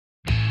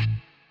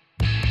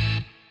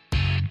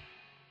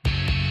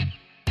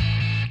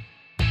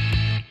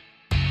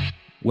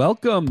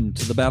Welcome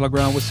to the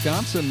Battleground,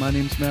 Wisconsin. My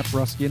name's Matt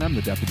Brusky, and I'm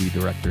the Deputy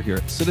Director here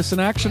at Citizen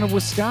Action of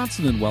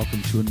Wisconsin. And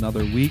welcome to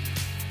another week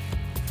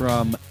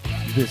from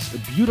this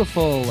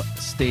beautiful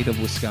state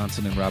of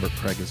Wisconsin. And Robert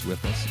Craig is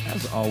with us.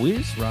 As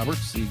always,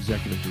 Robert's the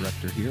Executive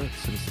Director here at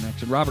Citizen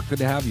Action. Robert, good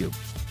to have you.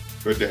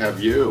 Good to have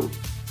you.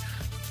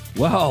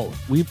 Well,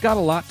 we've got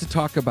a lot to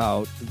talk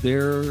about.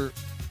 There's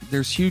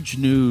huge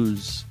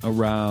news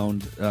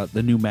around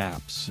the new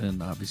maps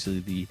and obviously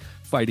the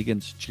fight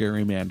against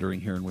gerrymandering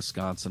here in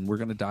Wisconsin. We're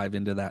going to dive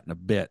into that in a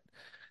bit.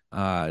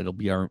 It'll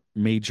be our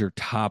major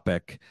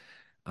topic.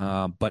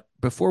 But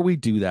before we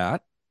do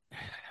that, I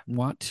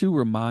want to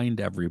remind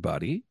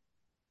everybody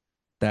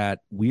that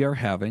we are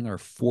having our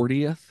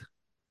 40th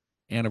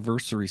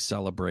anniversary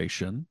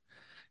celebration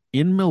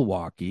in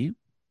Milwaukee,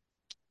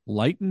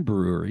 Lighton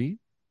Brewery,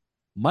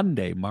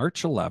 Monday,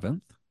 March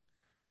 11th,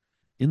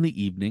 in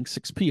the evening,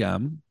 6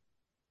 p.m.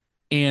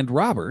 And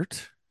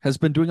Robert has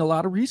been doing a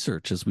lot of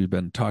research, as we've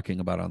been talking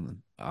about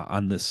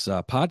on this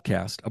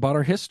podcast, about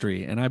our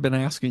history. And I've been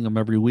asking him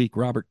every week,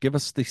 Robert, give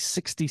us the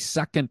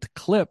 60-second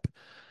clip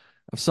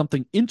of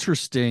something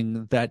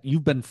interesting that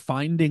you've been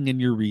finding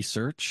in your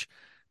research,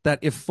 that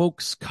if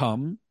folks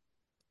come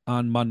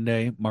on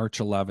Monday, March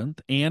 11th,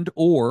 and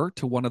or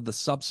to one of the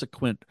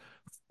subsequent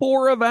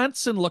 4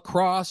 events in La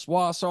Crosse,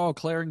 Wausau,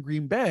 Clare, and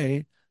Green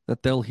Bay,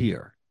 that they'll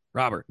hear.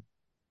 Robert.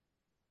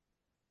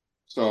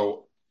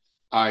 So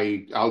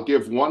I'll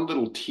give one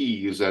little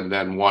tease and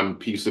then one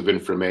piece of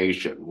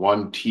information.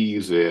 One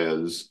tease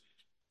is,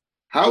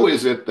 how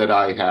is it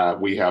that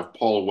we have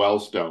Paul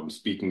Wellstone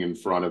speaking in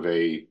front of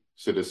a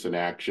Citizen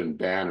Action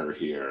banner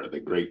here, the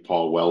great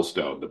Paul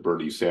Wellstone, the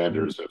Bernie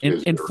Sanders of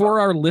his And era. for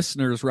our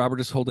listeners, Robert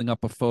is holding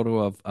up a photo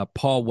of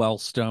Paul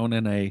Wellstone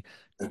in a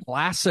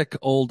classic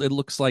old, it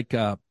looks like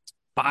a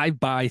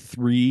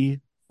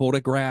 5x3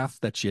 photograph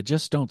that you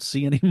just don't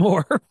see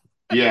anymore.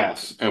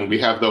 Yes, and we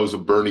have those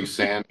of Bernie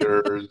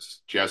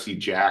Sanders, Jesse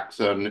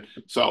Jackson.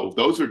 So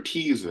those are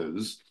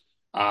teases.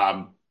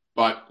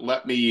 But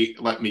let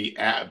me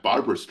add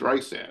Barbara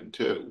Streisand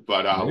too.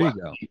 But There you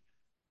go.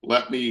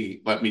 let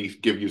me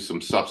give you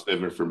some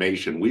substantive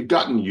information. We've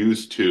gotten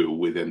used to,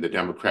 within the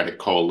Democratic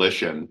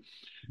coalition,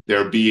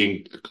 there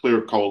being a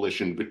clear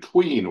coalition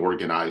between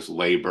organized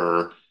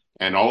labor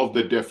and all of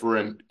the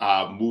different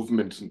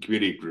movements and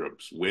community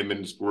groups,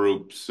 women's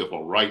groups,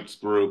 civil rights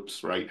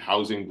groups, right,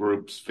 housing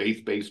groups,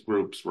 faith-based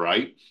groups,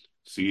 right,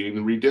 seeing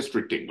the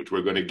redistricting, which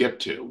we're going to get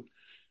to.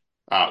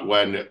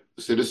 When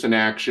Citizen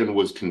Action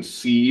was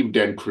conceived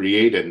and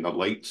created in the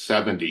late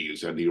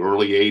 70s and the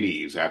early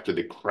 80s, after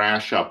the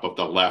crash up of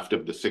the left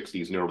of the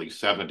 60s and early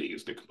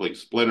 70s, the complete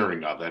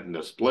splintering of it and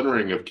the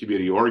splintering of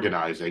community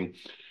organizing,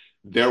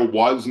 there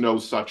was no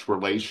such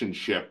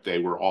relationship. They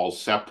were all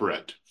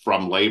separate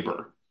from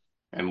labor,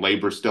 and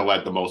labor still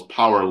had the most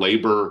power.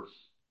 Labor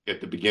at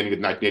the beginning of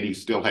the 1980s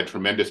still had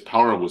tremendous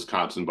power in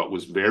Wisconsin, but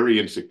was very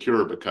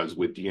insecure because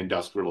with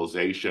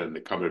deindustrialization, the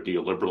coming of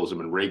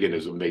neoliberalism and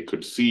Reaganism, they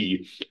could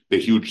see the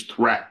huge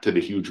threat to the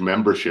huge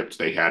memberships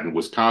they had in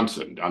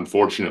Wisconsin.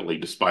 Unfortunately,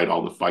 despite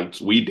all the fights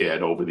we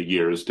did over the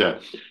years to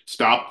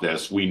stop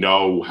this, we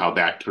know how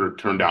that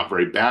turned out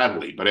very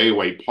badly. But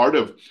anyway, part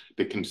of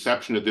the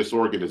conception of this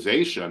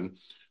organization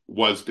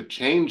was to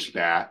change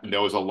that, and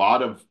there was a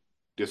lot of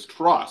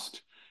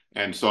distrust.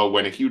 And so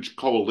when a huge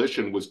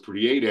coalition was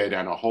created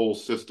and a whole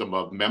system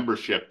of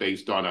membership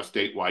based on a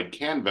statewide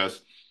canvas,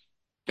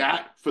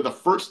 that for the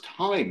first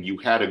time you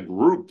had a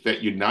group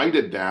that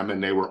united them,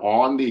 and they were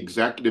on the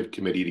executive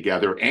committee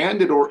together,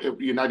 and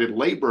it united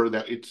labor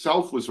that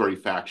itself was very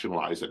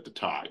factionalized at the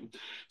time.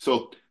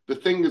 So the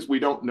thing is, we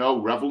don't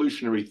know.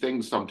 Revolutionary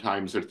things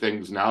sometimes are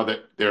things now that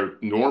they're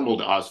normal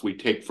to us, we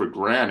take for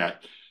granted.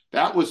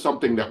 That was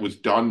something that was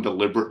done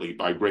deliberately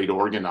by great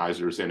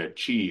organizers and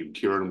achieved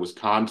here in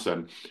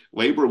Wisconsin.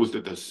 Labor was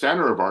at the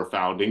center of our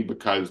founding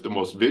because the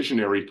most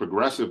visionary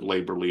progressive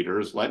labor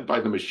leaders, led by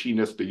the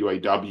machinists, the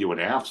UAW and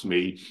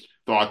AFSCME,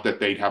 thought that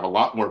they'd have a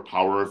lot more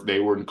power if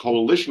they were in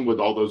coalition with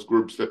all those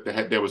groups that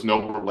there was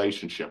no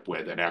relationship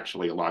with, and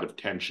actually a lot of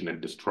tension and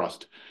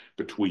distrust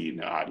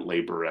between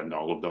labor and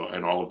all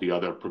of the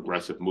other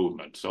progressive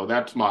movements. So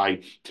that's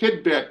my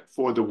tidbit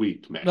for the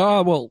week, man.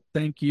 Oh, well,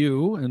 thank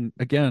you. And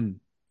again,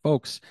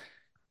 folks,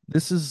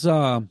 this is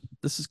going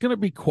to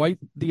be quite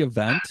the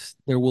event.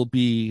 There will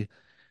be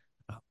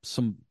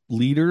some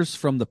leaders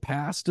from the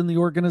past in the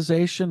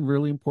organization,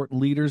 really important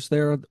leaders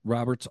there.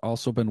 Robert's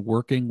also been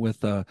working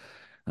with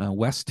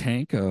Wes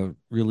Tank, a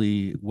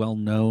really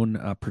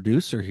well-known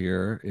producer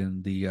here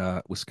in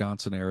the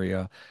Wisconsin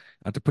area,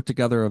 to put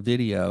together a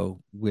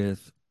video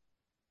with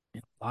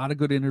a lot of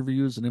good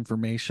interviews and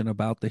information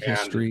about the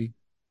history.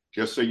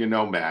 Just so you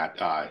know, Matt,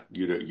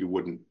 you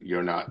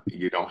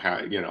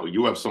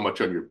have so much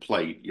on your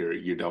plate,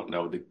 you don't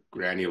know the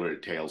granular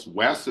details.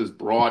 Wes has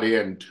brought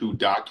in 2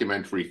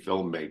 documentary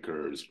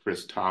filmmakers,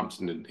 Chris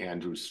Thompson and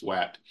Andrew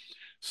Sweat.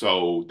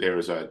 So there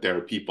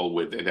are people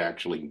that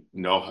actually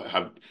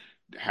have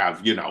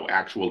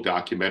actual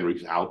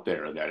documentaries out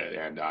there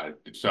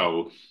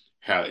so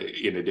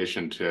in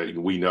addition to,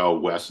 we know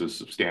Wes's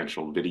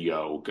substantial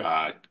video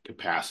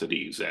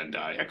capacities and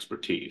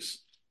expertise.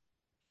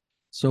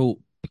 So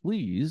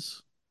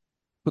please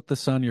put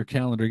this on your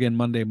calendar again,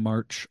 Monday,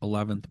 March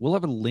 11th. We'll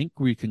have a link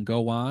where you can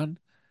go on,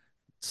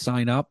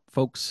 sign up,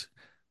 folks.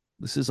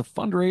 This is a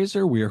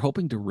fundraiser. We are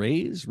hoping to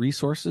raise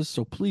resources.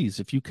 So please,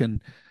 if you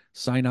can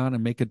sign on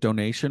and make a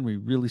donation, we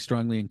really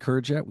strongly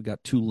encourage that. We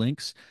got 2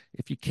 links.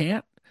 If you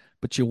can't,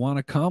 but you want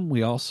to come,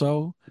 we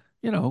also,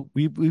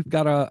 we've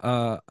got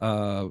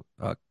a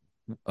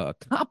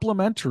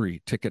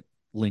complimentary ticket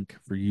link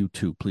for you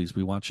too. Please,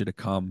 we want you to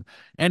come.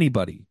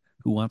 Anybody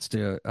who wants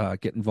to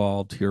get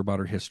involved, hear about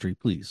our history,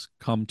 please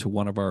come to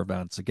one of our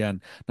events.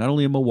 Again, not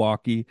only in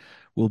Milwaukee,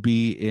 we'll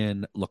be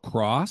in La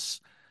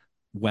Crosse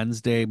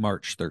Wednesday,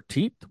 March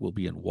 13th. We'll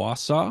be in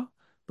Wausau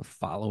the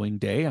following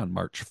day on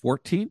March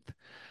 14th.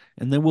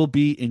 And then we'll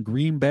be in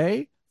Green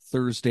Bay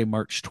Thursday,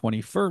 March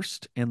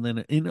 21st, and then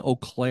in Eau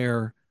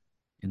Claire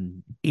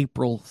in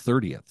April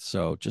 30th.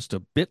 So just a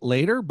bit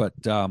later, but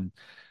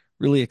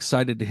really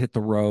excited to hit the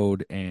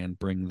road and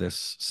bring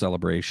this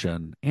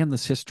celebration and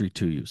this history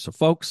to you. So,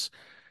 folks,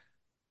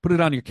 put it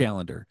on your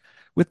calendar.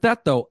 With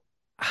that, though,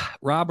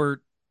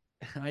 Robert,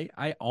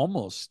 I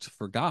almost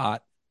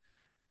forgot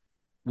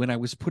when I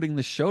was putting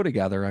the show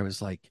together. I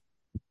was like,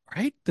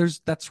 right,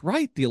 that's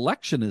right. The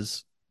election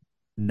is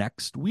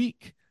next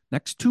week.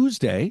 Next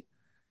Tuesday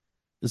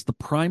is the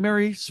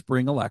primary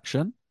spring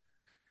election.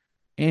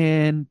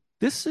 And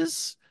this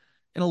is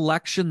an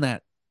election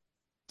that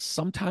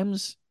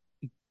sometimes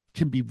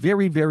can be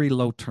very, very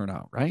low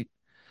turnout, right?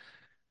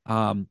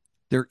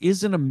 There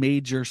isn't a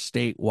major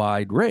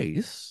statewide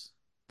race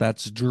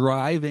that's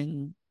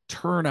driving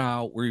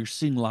turnout where you're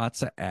seeing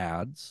lots of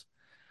ads.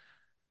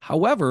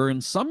 However,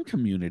 in some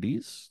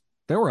communities,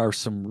 there are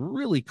some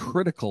really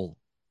critical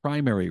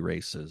primary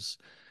races.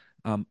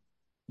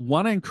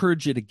 Want to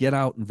encourage you to get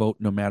out and vote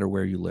no matter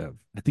where you live.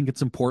 I think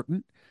it's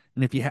important.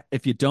 And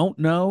if you don't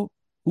know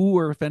who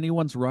or if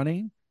anyone's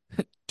running,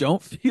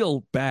 don't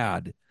feel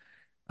bad.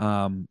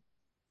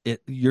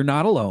 You're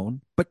not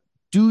alone, but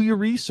do your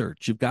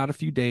research. You've got a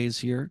few days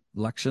here.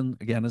 Election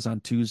again is on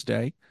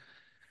Tuesday.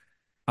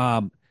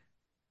 But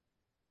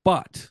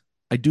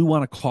I do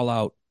want to call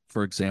out,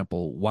 for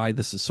example, why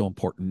this is so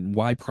important,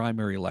 why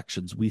primary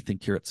elections we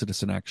think here at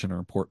Citizen Action are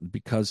important,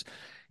 because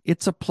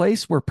it's a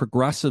place where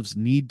progressives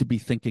need to be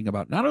thinking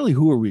about not only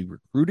who are we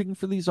recruiting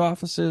for these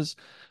offices,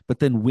 but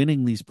then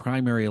winning these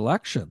primary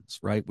elections,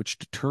 right? Which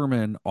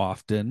determine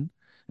often,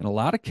 in a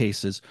lot of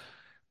cases,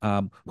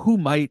 who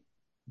might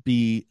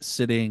be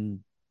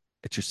sitting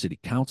at your city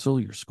council,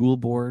 your school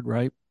board,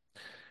 right?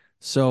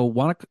 So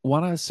want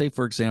to say,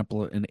 for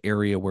example, an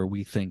area where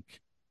we think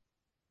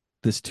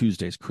this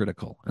Tuesday is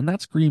critical, and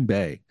that's Green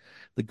Bay.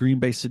 The Green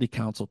Bay City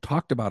Council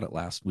talked about it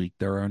last week.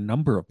 There are a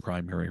number of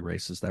primary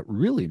races that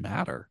really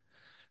matter.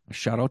 A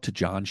shout out to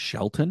John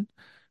Shelton,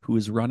 who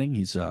is running.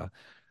 He's a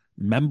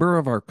member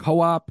of our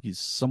co-op. He's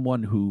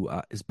someone who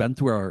has been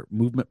through our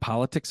Movement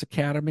Politics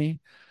Academy.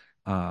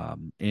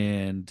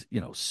 And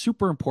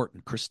super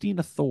important.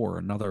 Christina Thor,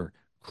 another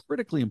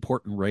critically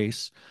important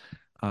race.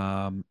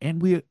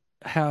 And we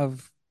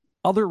have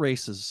other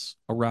races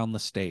around the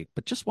state,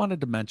 but just wanted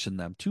to mention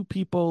them. 2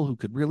 people who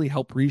could really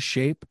help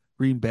reshape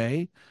Green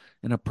Bay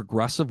in a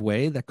progressive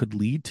way that could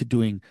lead to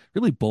doing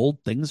really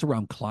bold things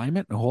around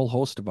climate and a whole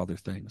host of other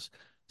things.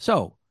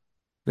 So,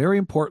 very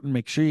important.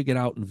 Make sure you get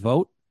out and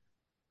vote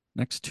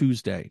next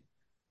Tuesday.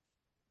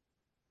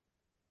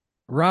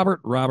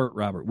 Robert,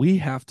 we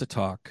have to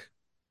talk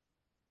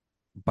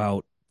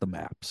about the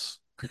maps.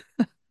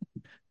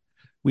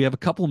 We have a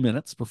couple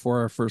minutes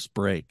before our first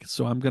break,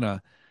 so I'm going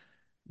to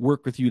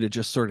work with you to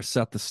just sort of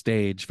set the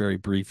stage very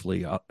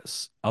briefly,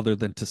 other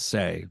than to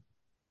say,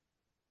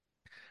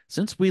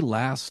 since we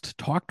last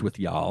talked with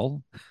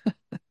y'all,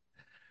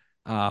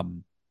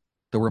 the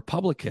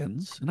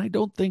Republicans, and I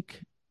don't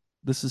think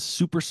this is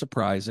super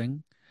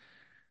surprising,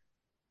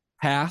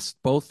 passed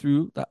both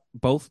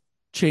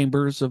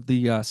chambers of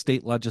the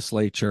state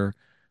legislature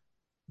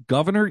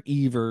Governor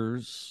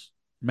Evers'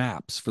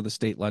 maps for the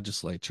state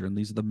legislature, and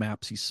these are the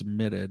maps he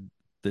submitted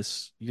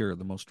this year,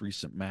 the most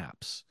recent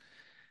maps.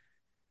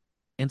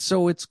 And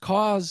so it's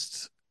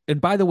caused, and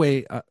by the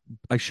way,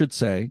 I should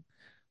say,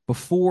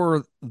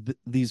 before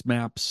these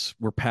maps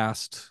were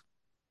passed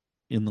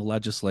in the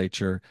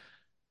legislature,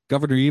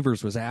 Governor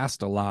Evers was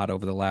asked a lot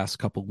over the last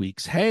couple of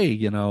weeks, hey,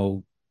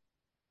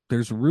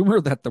 there's a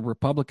rumor that the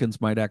Republicans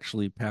might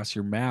actually pass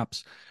your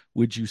maps.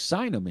 Would you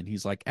sign them? And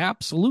he's like,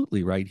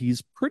 absolutely, right?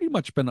 He's pretty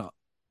much been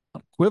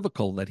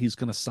unequivocal that he's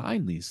going to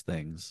sign these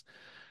things.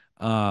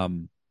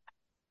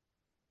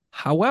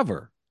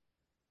 However,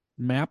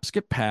 maps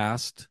get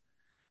passed.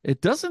 It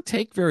doesn't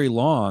take very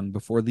long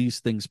before these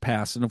things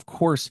pass. And of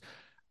course,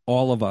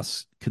 all of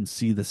us can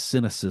see the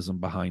cynicism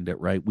behind it,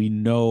 right? We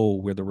know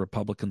where the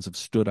Republicans have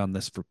stood on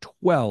this for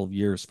 12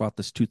 years, fought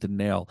this tooth and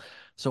nail.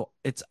 So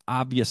it's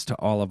obvious to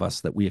all of us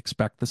that we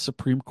expect the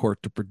Supreme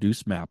Court to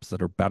produce maps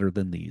that are better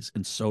than these.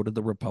 And so did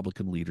the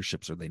Republican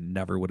leaderships, or they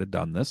never would have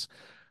done this.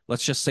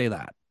 Let's just say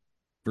that,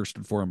 first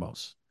and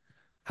foremost.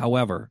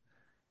 However,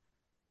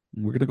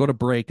 We're going to go to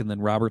break, and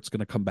then Robert's going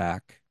to come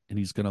back and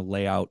he's going to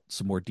lay out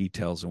some more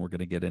details, and we're going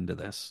to get into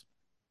this.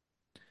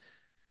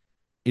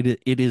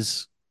 It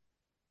is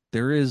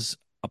there is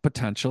a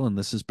potential, and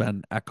this has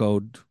been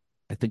echoed,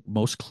 I think,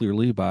 most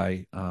clearly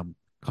by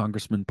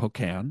Congressman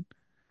Pocan,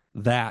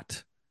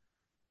 that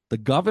the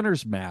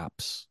governor's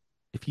maps,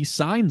 if he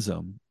signs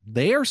them,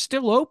 they are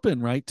still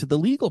open, right, to the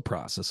legal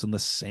process in the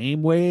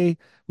same way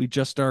we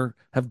just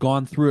have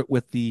gone through it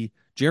with the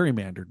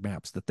gerrymandered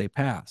maps that they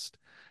passed.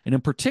 And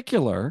in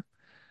particular,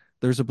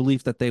 there's a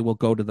belief that they will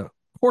go to the, of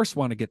course,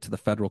 want to get to the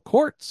federal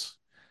courts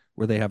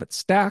where they have it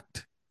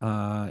stacked.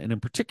 And in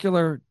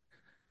particular,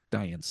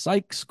 Diane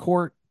Sykes'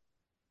 court,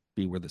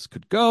 be where this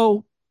could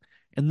go.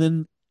 And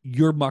then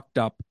you're mucked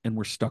up and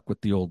we're stuck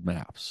with the old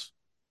maps.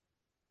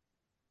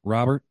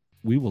 Robert,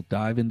 we will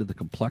dive into the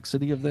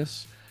complexity of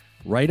this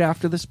right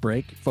after this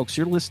break. Folks,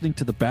 you're listening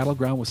to the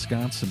Battleground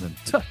Wisconsin,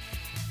 and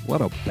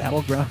what a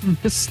battleground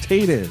this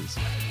state is.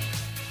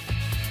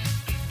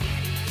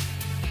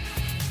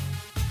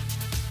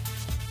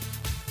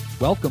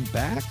 Welcome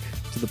back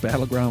to the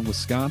Battleground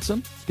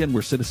Wisconsin. Again,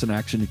 we're Citizen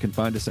Action. You can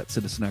find us at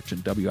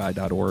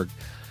citizenactionwi.org.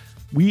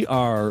 We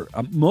are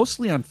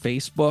mostly on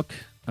Facebook,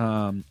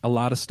 a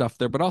lot of stuff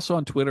there, but also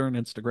on Twitter and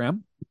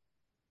Instagram.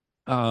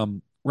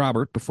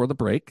 Robert, before the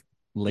break,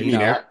 laid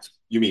out. X?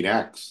 You mean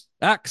X?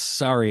 X,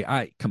 sorry.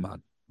 Come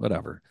on,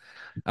 whatever.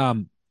 By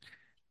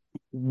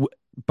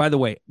the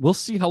way, we'll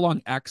see how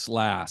long X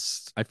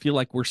lasts. I feel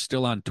like we're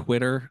still on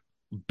Twitter,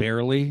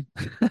 barely.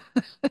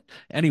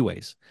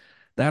 Anyways,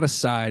 that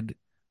aside,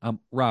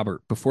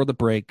 Robert, before the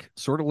break,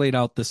 sort of laid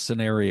out this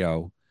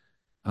scenario.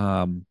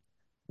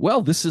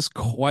 Well, this is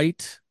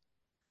quite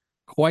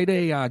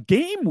a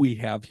game we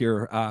have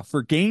here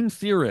for game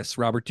theorists.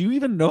 Robert, do you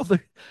even know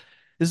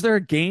is there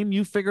a game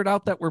you figured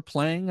out that we're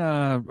playing,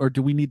 or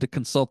do we need to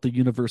consult the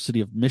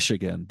University of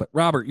Michigan? But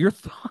Robert, your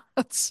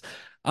thoughts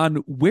on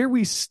where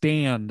we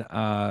stand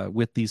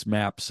with these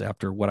maps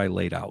after what I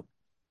laid out?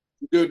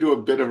 We'll do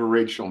a bit of a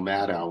Rachel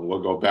Maddow, and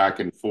we'll go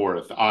back and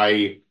forth.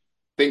 I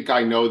think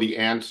I know the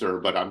answer,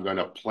 but I'm going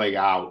to play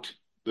out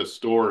the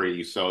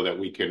story so that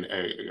we can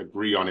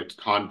agree on its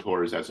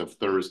contours as of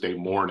Thursday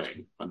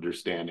morning,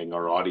 understanding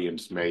our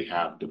audience may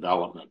have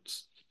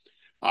developments,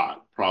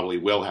 probably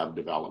will have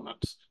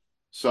developments.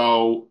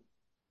 So,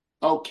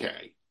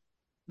 okay,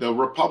 the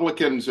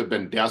Republicans have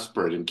been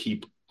desperate and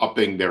keep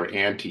upping their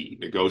ante,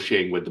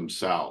 negotiating with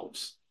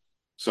themselves.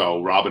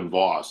 So Robin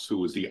Vos,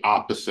 who is the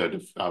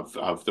opposite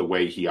of the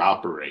way he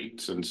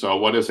operates. And so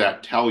what does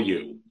that tell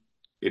you?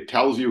 It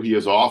tells you he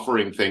is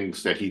offering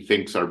things that he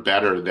thinks are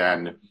better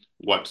than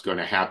what's going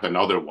to happen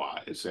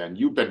otherwise. And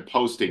you've been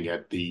posting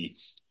at the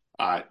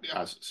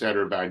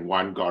Senator Van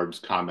Weingard's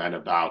comment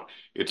about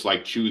it's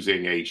like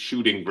choosing a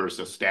shooting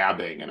versus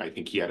stabbing. And I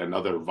think he had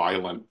another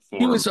violent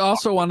form. He was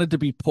also wanted to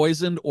be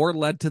poisoned or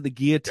led to the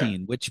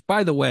guillotine, which,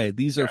 by the way,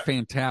 these are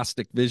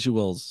fantastic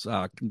visuals.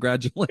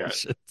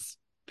 Congratulations.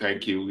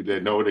 Thank you.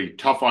 Nobody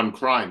tough on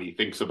crime. He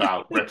thinks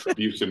about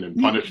retribution and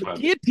punishment.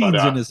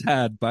 Guillotine's in his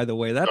head, by the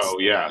way.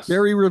 That's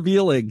very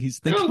revealing. He's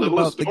thinking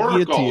about the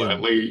guillotine.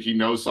 At least he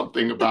knows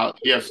something about.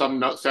 He has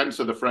some sense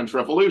of the French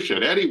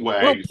Revolution. Anyway,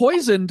 well,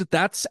 poisoned.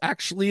 That's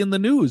actually in the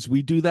news.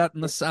 We do that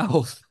in the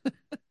South.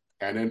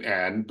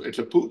 and it's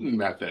a Putin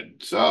method.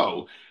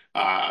 So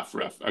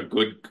for a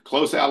good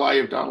close ally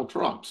of Donald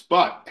Trump's,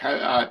 but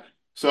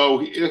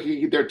so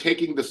they're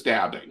taking the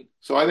stabbing.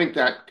 So I think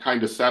that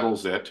kind of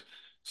settles it.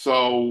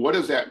 So what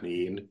does that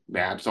mean?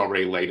 Maps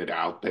already laid it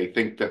out. They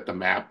think that the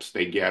maps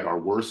they get are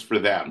worse for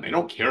them. They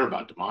don't care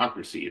about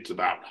democracy. It's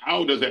about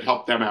how does it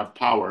help them have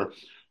power,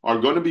 are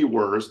going to be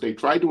worse. They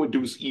tried to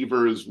induce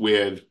Evers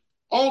with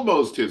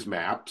almost his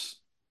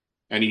maps,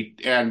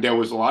 and there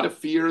was a lot of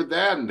fear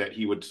then that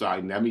he would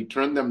sign them. He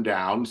turned them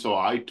down. So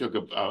I took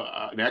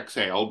an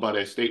exhale, but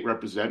a state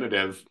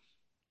representative,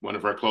 one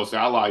of our close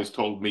allies,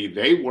 told me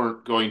they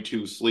weren't going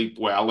to sleep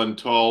well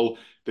until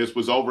this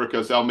was over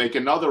because they'll make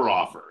another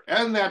offer.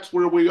 And that's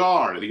where we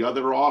are, the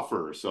other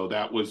offer. So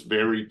that was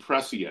very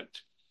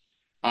prescient.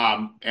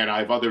 And I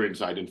have other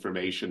inside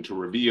information to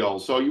reveal.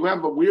 So you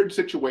have a weird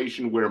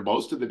situation where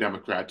most of the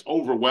Democrats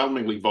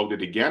overwhelmingly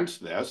voted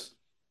against this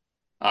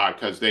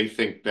because they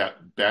think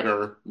that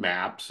better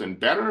maps and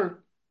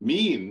better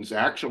means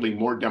actually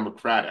more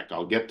democratic.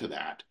 I'll get to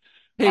that.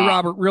 Hey,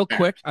 Robert, real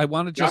quick, I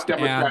want to just not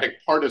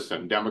democratic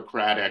partisan,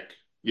 democratic,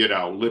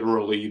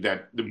 literally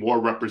that the more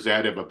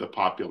representative of the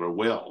popular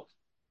will.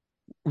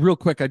 Real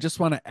quick, I just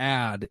want to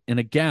add, and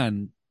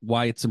again,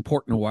 why it's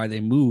important and why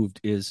they moved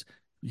is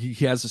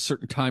he has a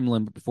certain time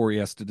limit before he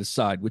has to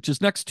decide, which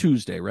is next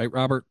Tuesday, right,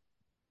 Robert?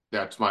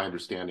 That's my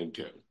understanding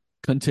too.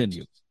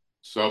 Continue.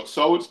 So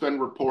it's been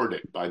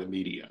reported by the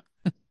media.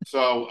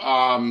 So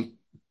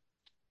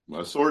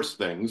source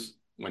things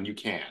when you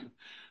can.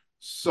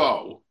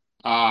 So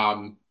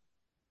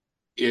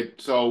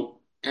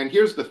and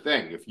here's the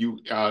thing: if you,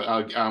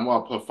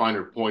 I'll put a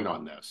finer point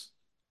on this.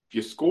 If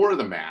you score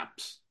the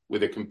maps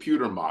with a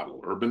computer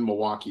model, Urban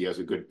Milwaukee has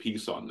a good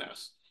piece on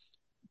this,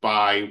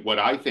 by what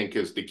I think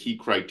is the key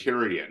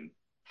criterion: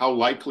 how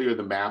likely are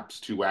the maps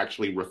to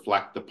actually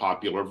reflect the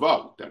popular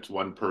vote? That's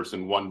one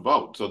person, one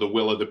vote. So the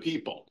will of the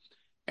people.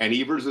 And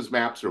Evers's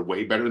maps are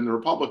way better than the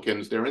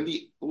Republicans. They're in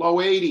the low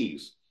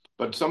 80s.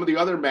 But some of the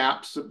other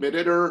maps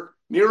submitted are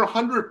near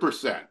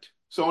 100%.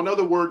 So in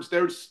other words,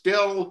 there's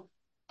still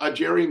a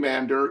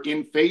gerrymander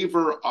in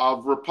favor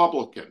of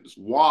Republicans.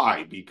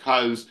 Why?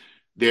 Because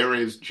there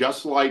is,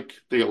 just like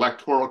the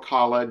Electoral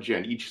College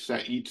and each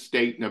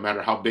state, no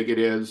matter how big it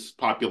is,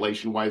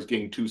 population-wise,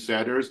 getting two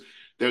senators,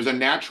 there's a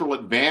natural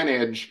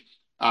advantage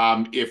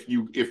if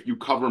you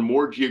cover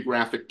more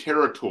geographic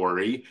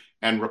territory,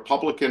 and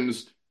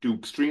Republicans do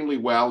extremely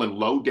well in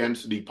low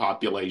density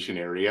population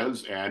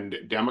areas and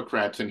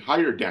Democrats in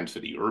higher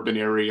density urban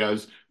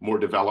areas, more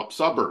developed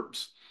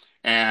suburbs.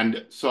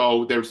 And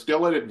so there's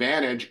still an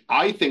advantage.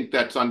 I think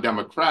that's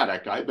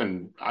undemocratic.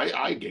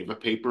 I gave a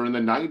paper in the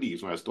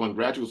 90s when I was still in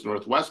graduate school at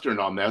Northwestern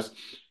on this,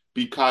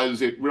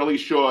 because it really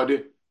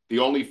should. The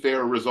only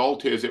fair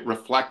result is it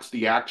reflects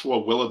the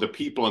actual will of the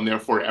people, and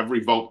therefore every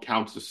vote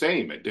counts the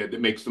same.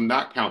 It makes them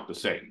not count the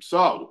same.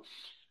 So,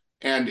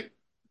 and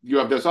you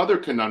have this other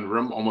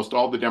conundrum. Almost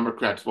all the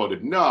Democrats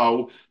voted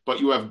no, but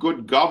you have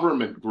good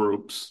government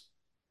groups,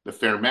 the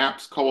Fair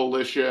Maps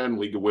Coalition,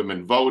 League of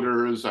Women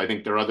Voters, I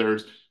think there are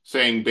others,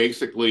 saying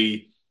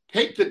basically,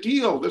 take the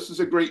deal. This is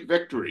a great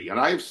victory. And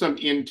I have some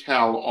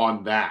intel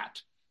on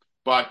that.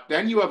 But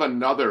then you have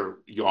another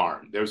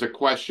yarn. There's a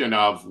question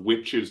of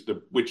which is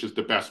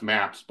the best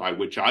maps, by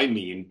which I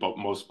mean, but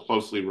most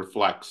closely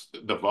reflects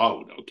the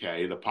vote,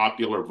 okay? The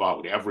popular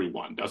vote,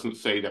 everyone. Doesn't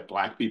say that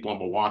Black people in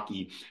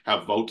Milwaukee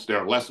have votes that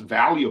are less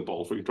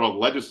valuable for control of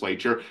the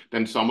legislature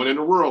than someone in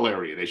a rural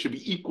area. They should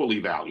be equally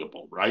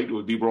valuable, right? It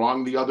would be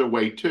wrong the other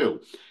way too.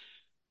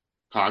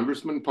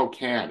 Congressman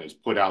Pocan has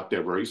put out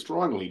there very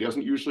strongly. He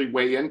doesn't usually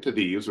weigh into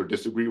these or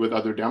disagree with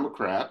other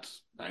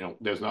Democrats.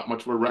 There's not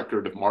much of a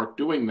record of Mark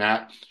doing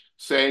that,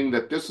 saying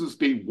that this is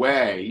the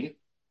way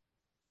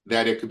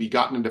that it could be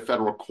gotten into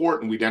federal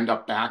court and we'd end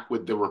up back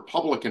with the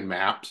Republican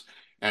maps.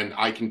 And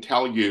I can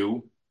tell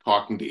you,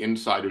 talking to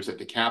insiders at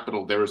the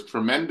Capitol, there is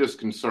tremendous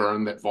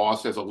concern that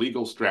Vos has a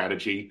legal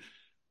strategy.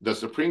 The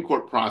Supreme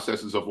Court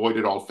process has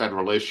avoided all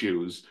federal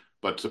issues,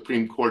 but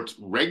Supreme Courts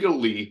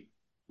regularly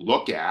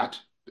look at,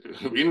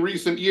 in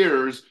recent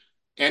years,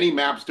 any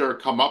maps that are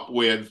come up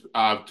with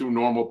through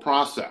normal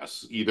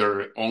process,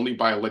 either only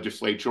by a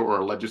legislature or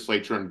a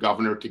legislature and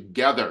governor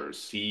together.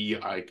 See,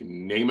 I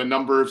can name a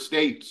number of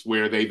states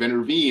where they've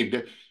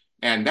intervened,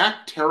 and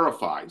that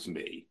terrifies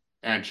me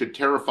and should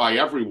terrify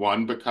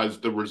everyone, because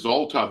the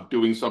result of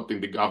doing something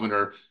the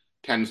governor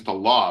tends to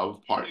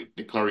love,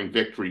 declaring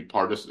victory,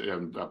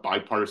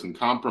 bipartisan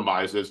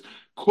compromises,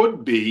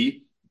 could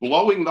be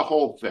blowing the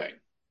whole thing.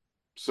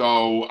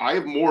 So I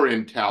have more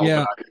intel,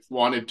 Yeah. but I just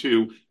wanted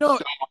to No,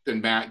 stop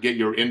and Matt get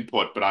your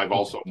input, but I've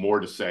also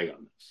more to say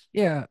on this.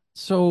 yeah.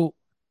 So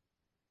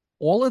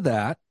all of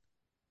that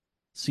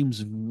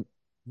seems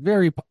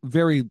very,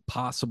 very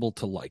possible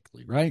to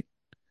likely, right?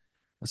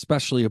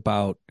 Especially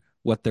about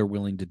what they're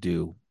willing to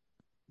do.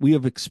 We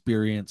have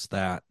experienced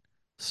that,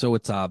 so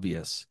it's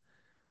obvious.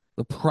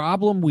 The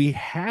problem we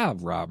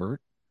have,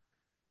 Robert,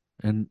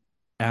 and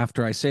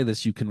after I say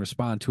this, you can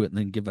respond to it and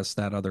then give us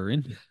that other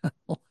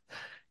intel,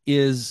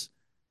 is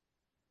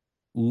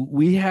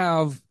we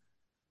have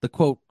the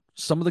quote,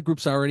 some of the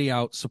groups already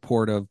out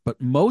supportive, but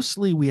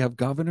mostly we have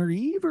Governor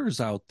Evers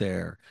out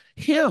there.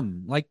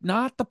 Him, like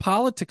not the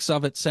politics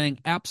of it, saying,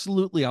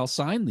 absolutely, I'll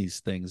sign these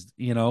things,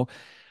 you know?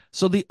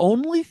 So the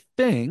only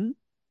thing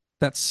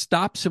that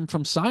stops him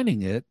from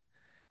signing it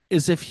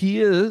is if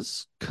he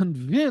is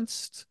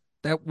convinced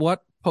that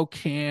what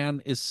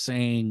Pocan is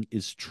saying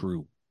is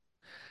true.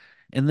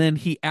 And then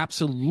he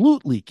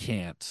absolutely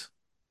can't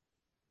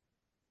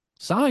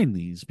sign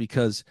these,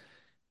 because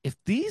if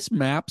these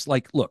maps,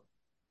 like, look,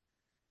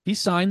 he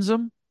signs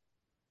them,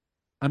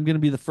 I'm going to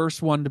be the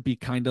first one to be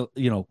kind of,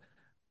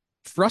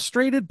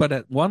 frustrated, but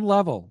at one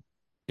level,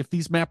 if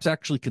these maps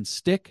actually can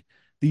stick,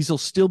 these will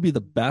still be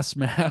the best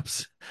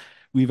maps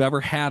we've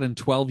ever had in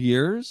 12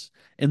 years.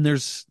 And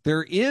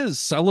there is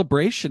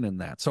celebration in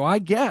that. So I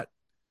get,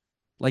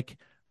 like,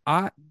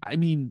 I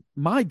mean,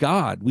 my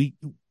God,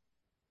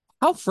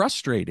 how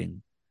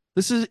frustrating.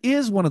 This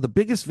is one of the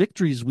biggest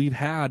victories we've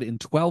had in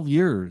 12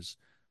 years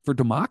for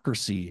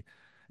democracy.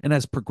 And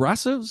as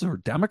progressives or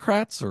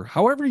Democrats or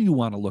however you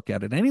want to look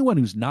at it, anyone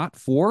who's not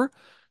for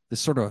this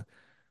sort of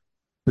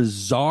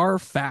bizarre,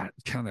 fat,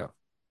 kind of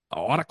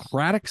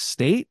autocratic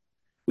state,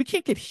 we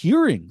can't get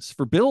hearings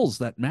for bills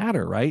that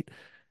matter, right?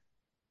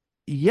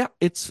 Yeah,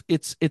 it's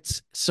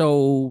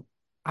so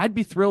I'd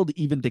be thrilled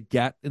even to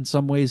get in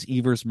some ways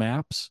Evers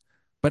maps,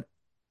 but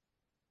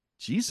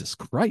Jesus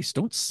Christ,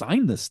 don't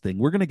sign this thing.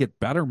 We're gonna get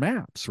better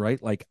maps,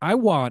 right? Like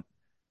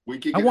We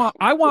could I get want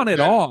I want it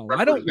all.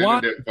 I don't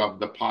want representative of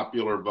the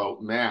popular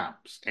vote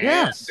maps, and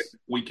yes.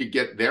 we could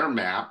get their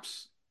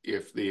maps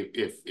if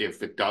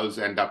it does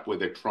end up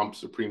with a Trump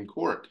Supreme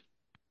Court.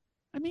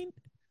 I mean,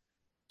 I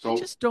So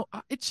just don't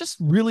it's just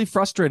really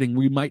frustrating.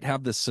 We might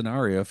have this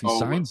scenario if he oh,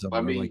 signs them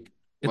let where me like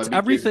it's let me give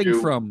everything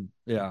you from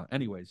yeah,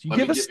 anyways. You let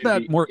me give give us you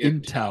that the more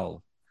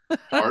intel. intel.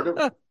 Part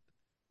of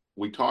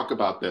we talk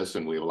about this,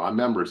 and we have a lot of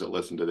members that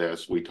listen to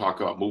this. We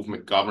talk about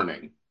movement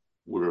governing.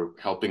 We're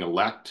helping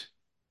elect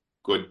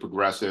good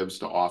progressives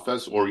to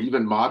office, or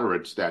even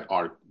moderates that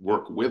are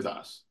work with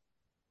us.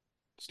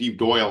 Steve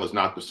Doyle is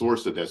not the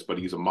source of this, but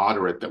he's a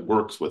moderate that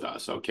works with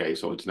us. Okay,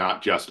 so it's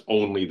not just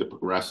only the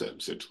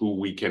progressives; it's who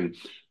we can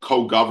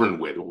co-govern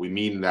with. What we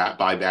mean that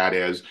by that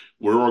is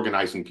we're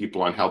organizing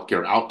people on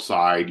healthcare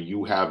outside.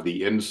 You have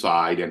the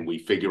inside, and we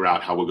figure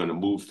out how we're going to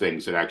move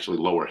things that actually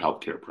lower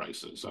healthcare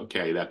prices.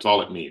 Okay, that's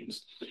all it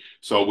means.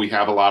 So we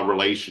have a lot of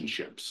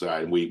relationships,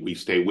 and we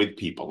stay with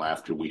people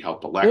after we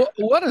help elect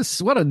them.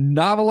 What a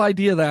novel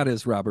idea that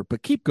is, Robert.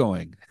 But keep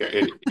going.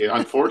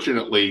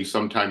 Unfortunately,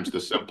 sometimes the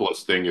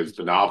simplest thing is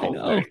the I novel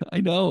know, thing. I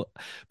know.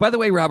 By the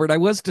way, Robert, I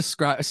was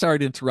sorry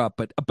to interrupt,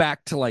 but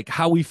back to like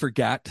how we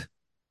forget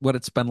what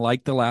it's been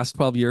like the last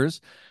 12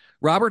 years.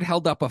 Robert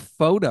held up a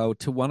photo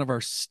to one of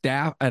our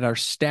staff at our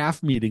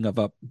staff meeting of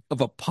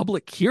a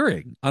public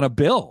hearing on a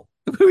bill.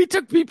 We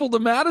took people to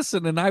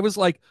Madison, and I was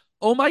like,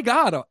 "Oh my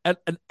God,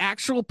 an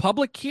actual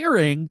public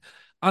hearing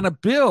on a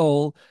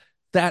bill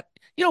that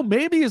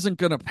maybe isn't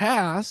going to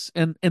pass,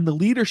 and the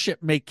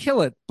leadership may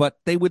kill it, but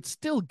they would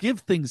still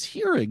give things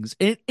hearings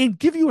and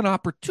give you an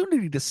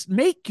opportunity to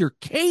make your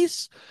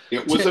case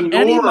It was to a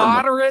any norm.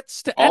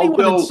 moderates, to All anyone, and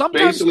bills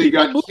sometimes basically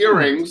people got moved.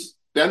 hearings,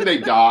 then they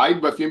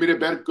died. But if you made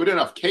a good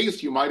enough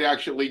case, you might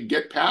actually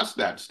get past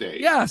that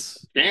stage.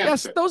 Yes.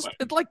 Chance Yes, those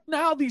anyway. like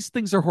now these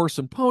things are horse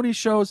and pony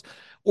shows.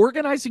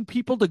 Organizing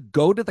people to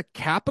go to the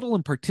Capitol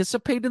and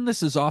participate in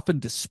this is often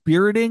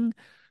dispiriting,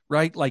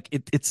 right? Like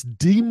it's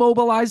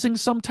demobilizing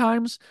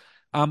sometimes.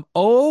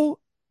 Oh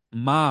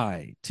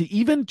my, to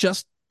even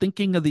just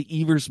thinking of the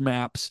Evers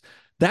maps,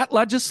 that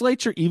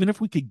legislature, even if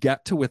we could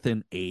get to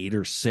within 8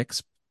 or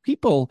 6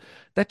 people,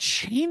 that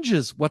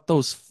changes what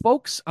those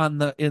folks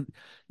on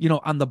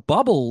on the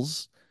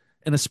bubbles,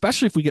 and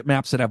especially if we get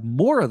maps that have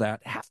more of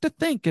that, have to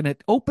think. And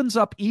it opens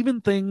up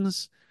even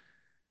things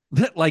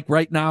that like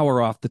right now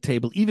are off the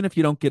table, even if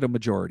you don't get a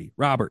majority.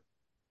 Robert.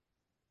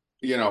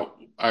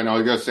 I know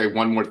I got to say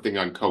one more thing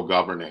on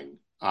co-governing,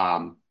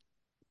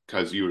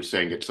 because you were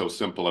saying it's so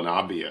simple and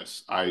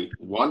obvious. I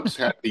once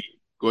had the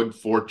good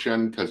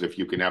fortune, because if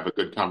you can have a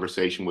good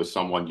conversation with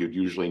someone you'd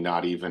usually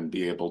not even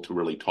be able to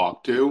really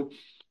talk to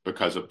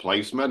because of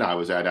placement. I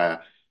was at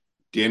a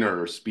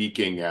dinner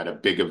speaking at a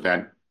big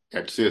event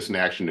at Citizen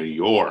Action New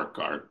York,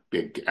 our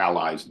big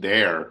allies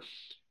there.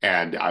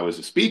 And I was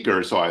a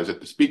speaker, so I was at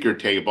the speaker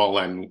table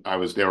and I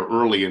was there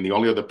early. And the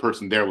only other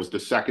person there was the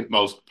second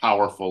most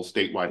powerful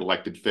statewide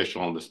elected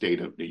official in the state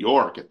of New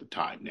York at the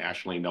time,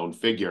 nationally known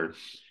figure,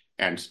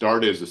 and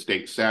started as a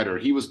state senator.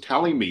 He was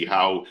telling me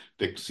how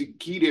the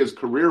key to his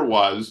career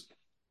was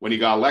when he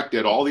got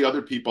elected, all the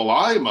other people,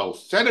 I'm a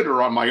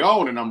senator on my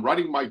own and I'm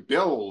writing my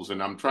bills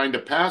and I'm trying to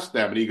pass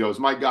them. And he goes,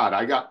 my God,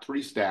 I got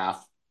 3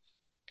 staff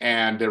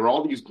and there are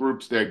all these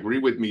groups that agree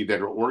with me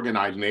that are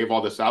organized and they have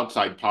all this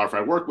outside power. If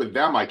I work with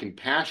them, I can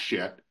pass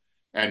shit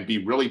and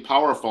be really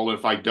powerful. And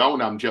if I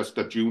don't, I'm just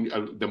a junior,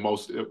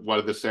 one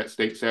of the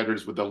state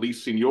senators with the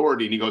least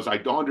seniority. And he goes, I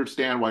don't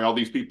understand why all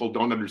these people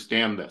don't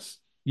understand this.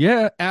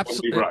 Yeah, Totally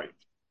absolutely. right.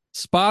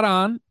 Spot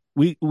on.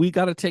 We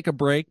got to take a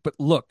break, but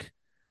look,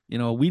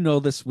 we know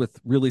this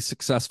with really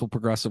successful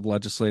progressive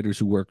legislators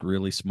who work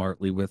really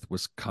smartly with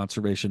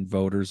conservation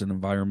voters and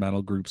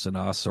environmental groups and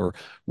us, or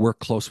work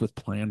close with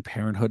Planned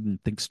Parenthood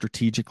and think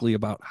strategically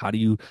about how do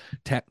you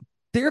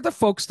they're the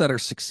folks that are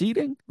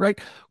succeeding, right?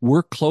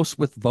 Work close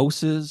with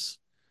Vos's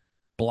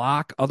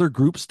block, other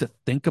groups to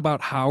think about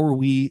how are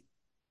we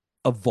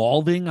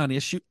evolving on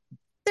issue.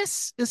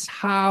 This is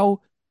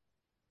how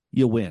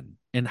you win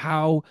and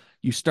how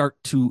you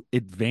start to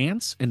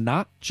advance and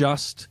not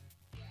just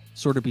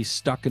sort of be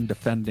stuck in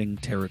defending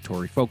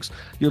territory. Folks,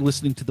 you're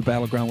listening to the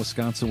Battleground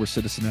Wisconsin. We're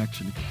Citizen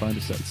Action. You can find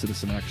us at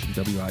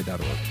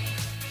citizenactionwi.org.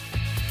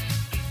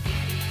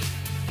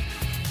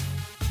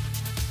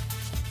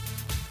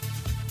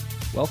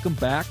 Welcome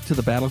back to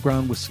the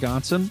Battleground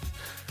Wisconsin.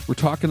 We're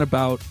talking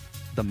about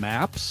the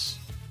maps.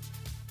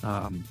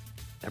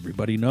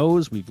 Everybody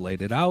knows we've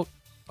laid it out.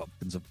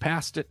 Republicans have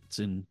passed it. It's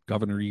in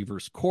Governor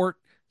Evers' court.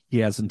 He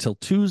has until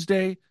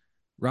Tuesday.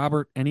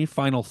 Robert, any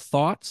final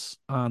thoughts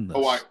on this?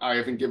 Oh, I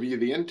haven't given you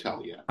the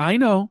intel yet. I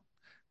know,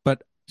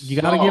 but you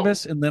got to give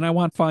us, and then I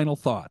want final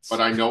thoughts.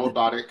 But I know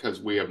about it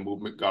because we have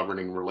movement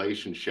governing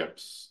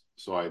relationships,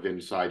 so I have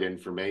inside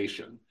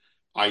information.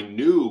 I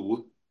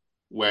knew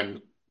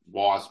when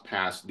Vos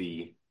passed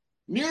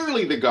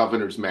nearly the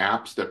governor's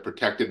maps that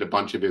protected a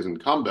bunch of his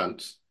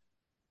incumbents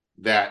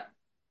that,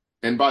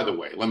 and by the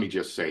way, let me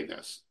just say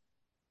this.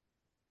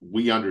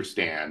 We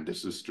understand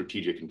this is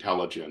strategic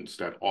intelligence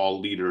that all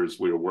leaders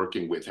we're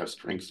working with have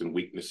strengths and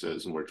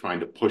weaknesses, and we're trying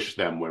to push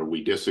them where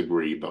we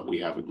disagree, but we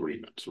have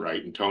agreements,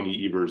 right? And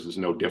Tony Evers is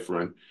no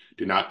different.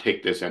 Do not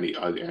take this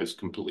as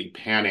completely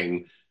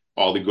panning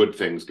all the good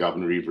things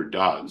Governor Evers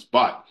does.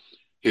 But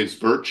his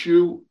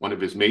virtue, one of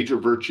his major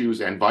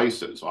virtues and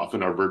vices,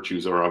 often our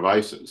virtues are our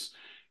vices,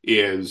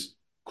 is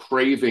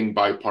craving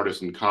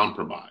bipartisan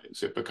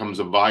compromise. It becomes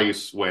a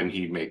vice when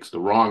he makes the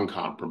wrong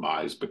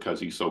compromise because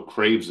he so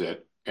craves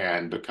it,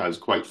 and because,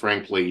 quite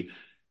frankly,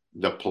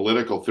 the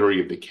political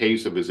theory of the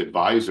case of his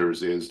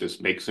advisors is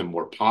this makes him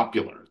more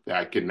popular.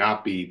 That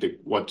cannot be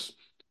what's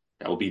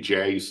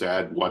LBJ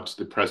said, what's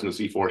the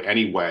presidency for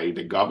anyway?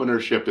 The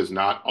governorship is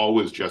not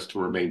always just to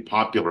remain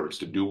popular. It's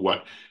to do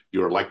what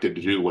you're elected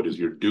to do, what is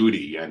your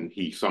duty, and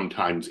he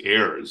sometimes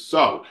errs.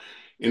 So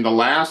in the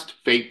last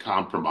fake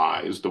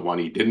compromise, the one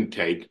he didn't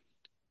take,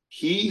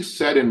 he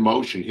set in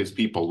motion his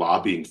people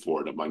lobbying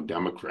for it among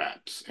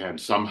Democrats, and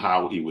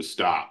somehow he was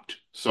stopped.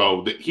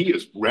 So that he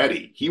is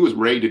ready. He was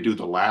ready to do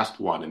the last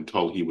one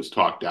until he was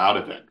talked out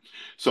of it.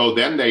 So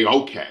then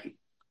okay,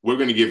 we're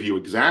going to give you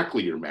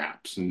exactly your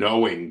maps,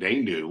 knowing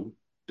they knew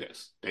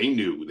this. They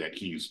knew that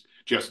he's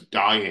just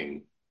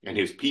dying, and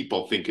his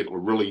people think it will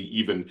really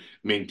even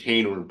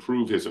maintain or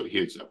improve his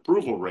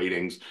approval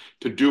ratings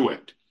to do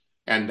it.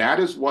 And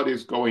that is what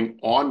is going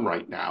on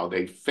right now.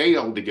 They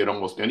failed to get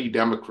almost any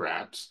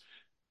Democrats.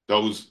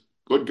 Those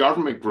good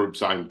government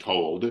groups, I'm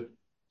told,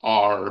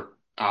 are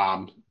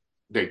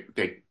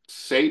they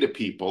say to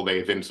people they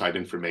have inside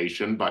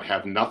information, but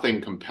have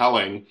nothing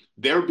compelling.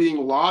 They're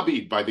being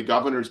lobbied by the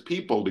governor's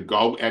people to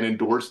go and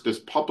endorse this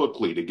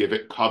publicly, to give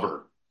it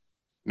cover.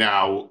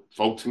 Now,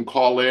 folks can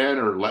call in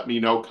or let me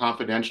know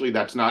confidentially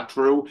that's not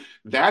true.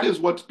 That is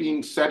what's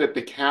being said at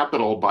the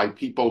Capitol by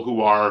people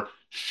who are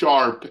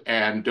sharp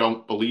and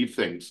don't believe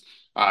things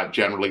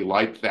generally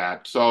like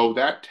that. So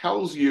that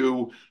tells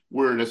you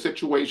we're in a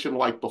situation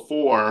like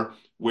before,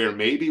 where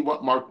maybe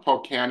what Mark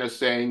Pocan is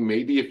saying,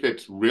 maybe if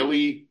it's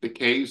really the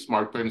case,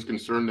 Mark Pocan's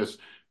concerned this,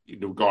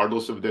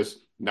 regardless of this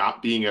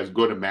not being as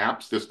good a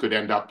maps, this could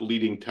end up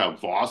leading to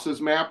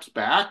Vos's maps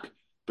back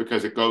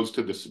because it goes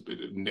to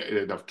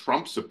the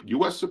Trump's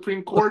U.S.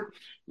 Supreme Court.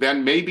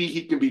 Then maybe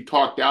he can be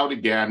talked out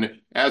again.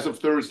 As of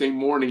Thursday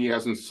morning, he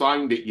hasn't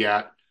signed it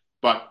yet,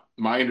 but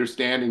my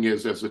understanding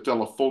is there's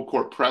still a full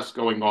court press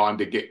going on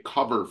to get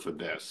cover for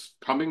this,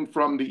 coming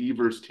from the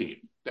Evers team.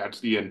 That's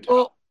the intel.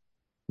 Well,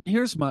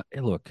 here's my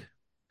look.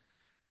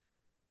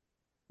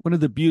 One of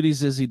the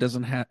beauties is he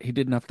didn't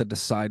have to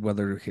decide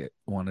whether he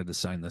wanted to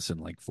sign this in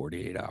like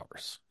 48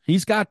 hours.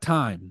 He's got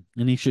time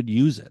and he should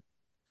use it.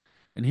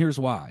 And here's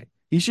why.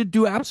 He should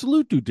do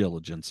absolute due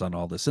diligence on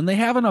all this. And they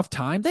have enough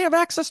time. They have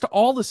access to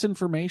all this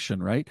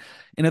information, right?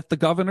 And if the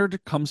governor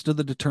comes to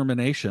the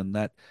determination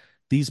that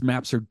these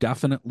maps are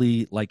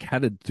definitely like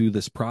headed through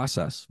this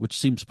process, which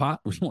seems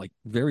like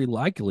very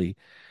likely,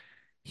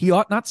 he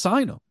ought not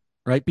sign them,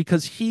 right?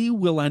 Because he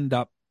will end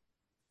up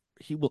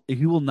he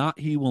will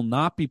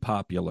not be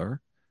popular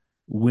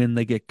when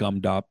they get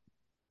gummed up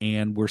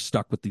and we're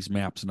stuck with these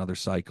maps another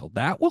cycle.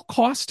 That will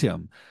cost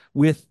him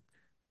with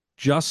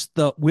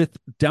with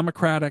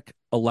Democratic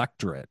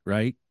electorate,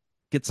 right?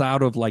 Gets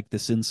out of like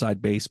this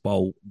inside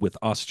baseball with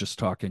us just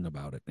talking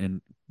about it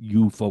and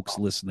you folks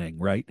listening,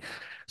 right?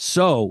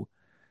 So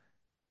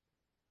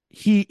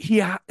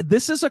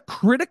this is a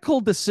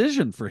critical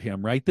decision for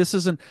him, right? This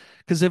isn't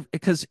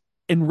because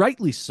and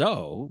rightly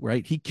so,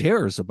 right? He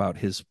cares about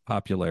his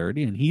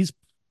popularity and he's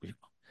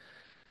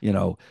you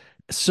know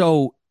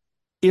so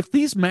if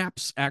these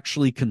maps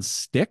actually can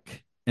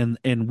stick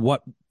and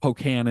what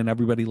Pocan and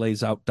everybody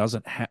lays out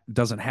doesn't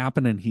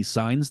happen and he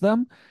signs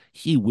them,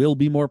 he will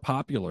be more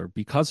popular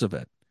because of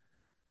it.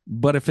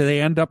 But if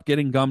they end up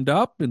getting gummed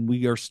up and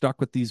we are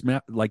stuck with these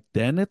maps, like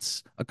then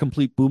it's a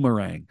complete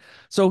boomerang.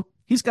 So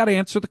he's got to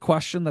answer the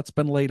question that's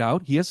been laid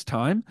out. He has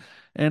time,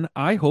 and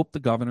I hope the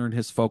governor and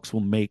his folks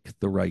will make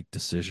the right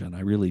decision.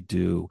 I really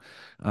do.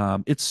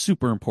 It's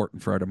super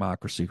important for our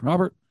democracy.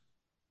 Robert?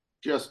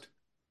 Just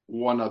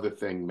one other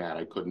thing, Matt,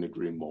 I couldn't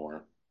agree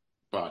more.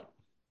 But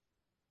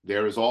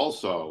there is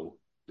also,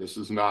 this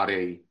is not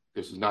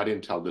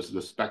intel, this is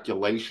a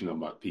speculation of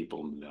what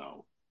people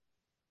know,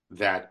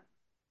 that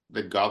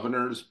the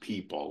governor's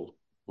people,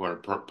 who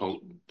are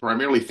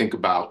primarily think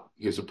about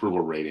his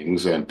approval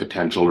ratings and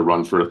potential to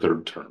run for a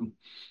third term,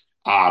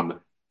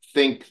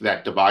 think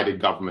that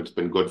divided government's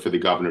been good for the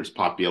governor's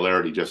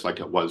popularity, just like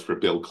it was for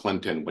Bill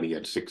Clinton when he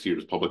had 6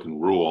 years Republican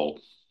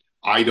rule.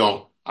 I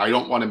don't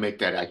want to make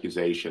that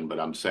accusation, but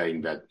I'm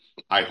saying that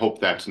I hope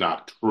that's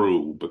not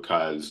true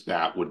because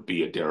that would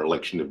be a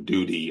dereliction of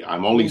duty.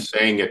 I'm only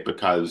saying it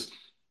because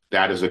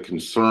that is a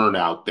concern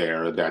out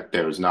there, that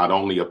there's not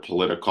only a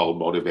political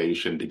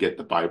motivation to get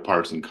the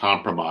bipartisan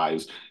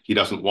compromise, he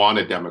doesn't want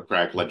a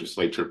Democratic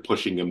legislature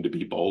pushing him to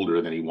be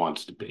bolder than he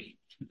wants to be.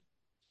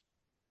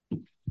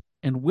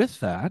 And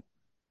with that,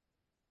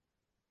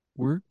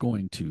 we're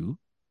going to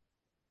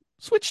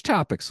switch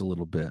topics a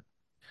little bit.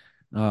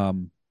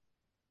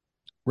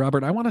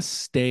 Robert, I want to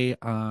stay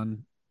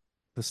on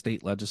the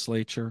state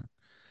legislature.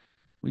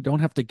 We don't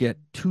have to get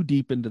too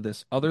deep into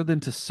this, other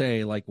than to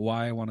say, like,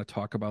 why I want to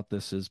talk about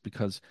this is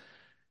because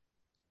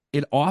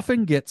it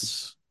often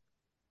gets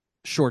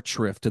short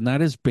shrift, and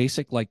that is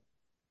basic, like,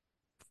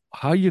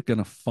 how you're going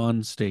to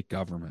fund state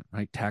government,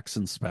 right? Tax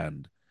and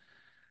spend.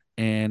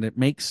 And it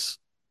makes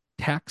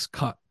tax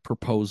cut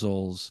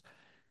proposals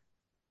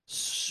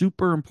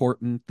super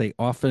important. They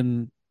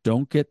often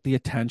don't get the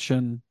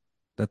attention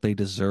that they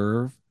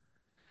deserve.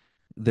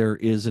 There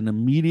is an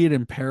immediate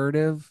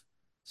imperative,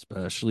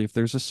 especially if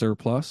there's a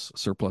surplus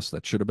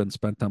that should have been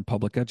spent on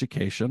public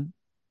education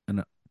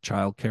and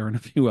childcare and a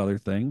few other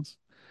things,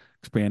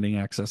 expanding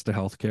access to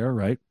health care,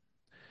 right?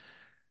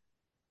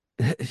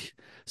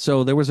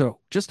 So there was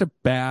just a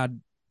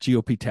bad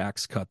GOP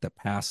tax cut that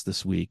passed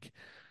this week.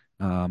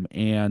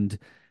 And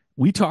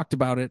we talked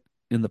about it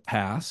in the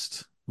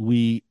past.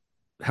 We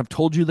have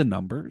told you the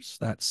numbers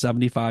that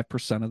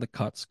 75% of the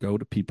cuts go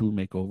to people who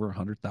make over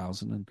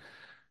 100,000 and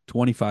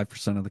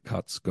 25% of the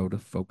cuts go to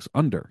folks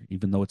under,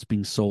 even though it's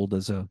being sold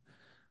as a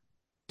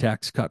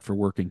tax cut for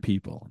working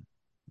people,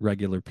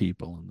 regular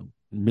people, and the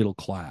middle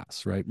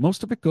class, right?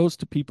 Most of it goes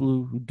to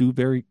people who do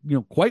very,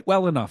 quite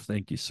well enough.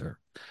 Thank you, sir.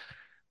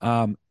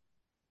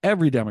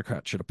 Every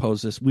Democrat should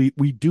oppose this. We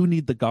do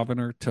need the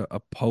governor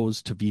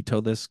to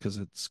veto this because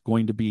it's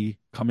going to be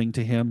coming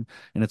to him.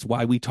 And it's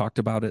why we talked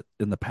about it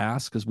in the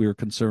past, because we were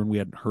concerned we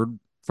hadn't heard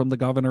from the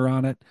governor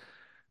on it.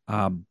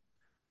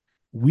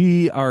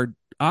 We are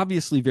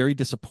obviously very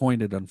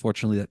disappointed,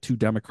 unfortunately, that 2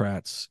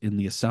 Democrats in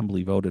the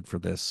assembly voted for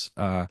this,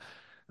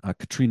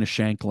 Katrina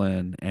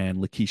Shanklin and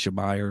Lakeisha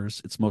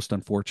Myers. It's most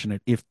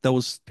unfortunate. If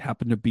those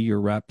happen to be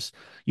your reps,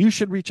 you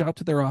should reach out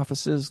to their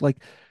offices. Like,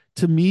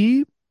 to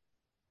me,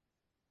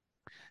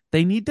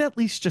 they need to at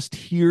least just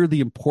hear the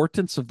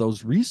importance of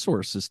those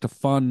resources to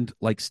fund,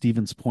 like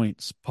Stevens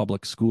Point's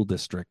public school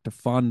district, to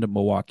fund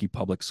Milwaukee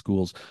public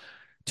schools,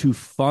 to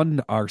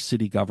fund our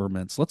city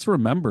governments. Let's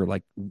remember,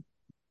 like,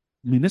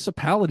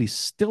 municipalities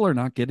still are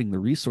not getting the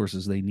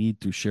resources they need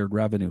through shared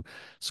revenue.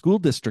 School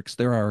districts,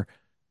 there are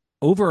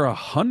over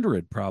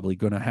 100 probably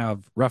going to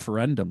have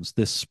referendums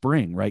this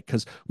spring, right?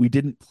 Because we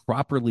didn't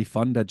properly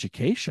fund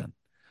education.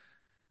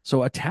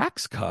 So a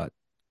tax cut,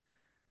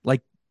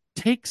 like,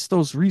 takes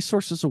those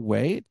resources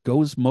away. It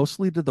goes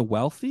mostly to the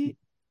wealthy.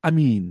 I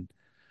mean,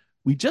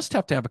 we just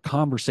have to have a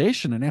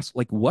conversation and ask,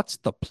 like, what's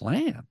the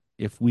plan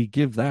if we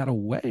give that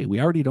away? We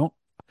already don't,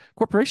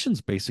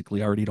 corporations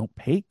basically already don't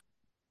pay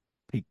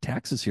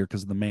taxes here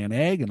because of the man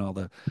ag and all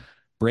the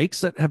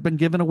breaks that have been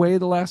given away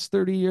the last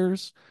 30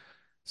 years.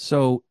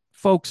 So,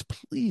 folks,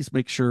 please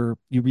make sure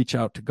you reach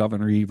out to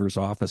Governor Evers'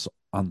 office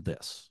on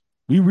this.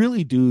 We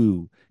really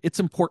do. It's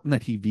important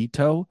that he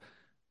veto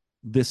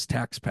this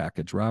tax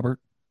package, Robert.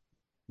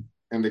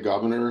 And the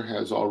governor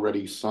has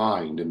already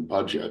signed in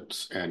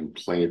budgets and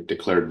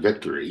declared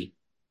victory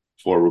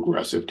for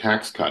regressive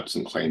tax cuts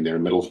and claimed they're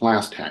middle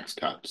class tax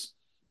cuts.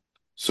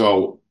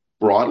 So,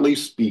 broadly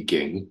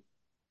speaking,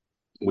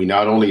 we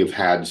not only have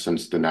had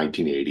since the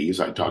 1980s,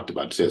 I talked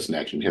about citizen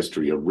action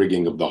history, a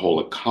rigging of the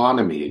whole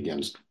economy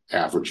against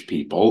average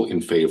people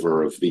in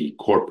favor of the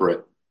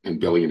corporate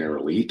and billionaire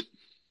elite.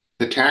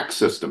 The tax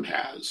system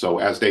has. So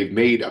as they've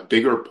made a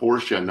bigger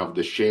portion of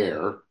the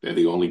share, they're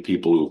the only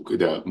people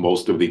who,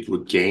 most of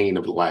the gain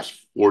of the last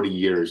 40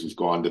 years has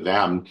gone to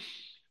them.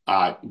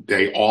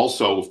 They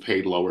also have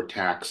paid lower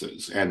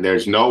taxes, and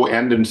there's no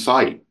end in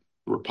sight.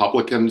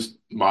 Republicans,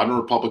 modern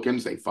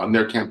Republicans, they fund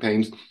their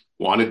campaigns,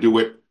 want to do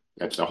it.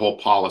 That's the whole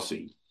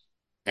policy.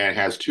 And it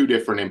has 2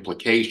 different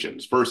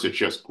implications. First, it's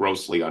just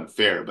grossly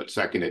unfair. But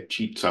second, it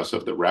cheats us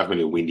of the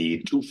revenue we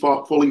need to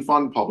fully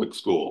fund public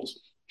schools,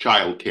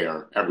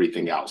 childcare,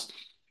 everything else.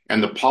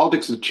 And the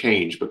politics have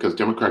changed because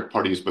Democratic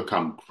Party has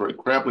become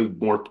incredibly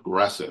more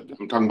progressive.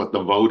 I'm talking about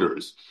the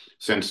voters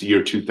since the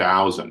year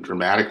 2000,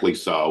 dramatically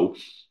so.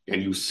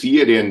 And you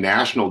see it in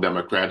national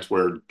Democrats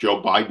where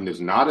Joe Biden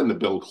is not in the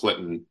Bill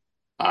Clinton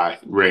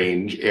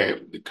range,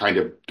 kind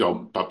of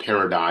a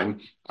paradigm.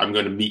 I'm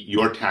going to meet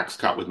your tax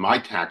cut with my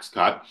tax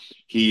cut.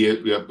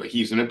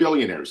 He's in a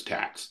billionaire's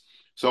tax.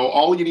 So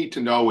all you need to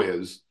know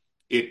is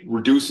it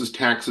reduces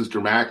taxes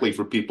dramatically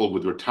for people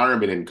with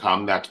retirement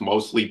income. That's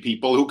mostly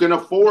people who can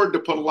afford to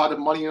put a lot of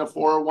money in a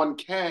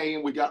 401k,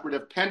 and we got rid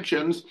of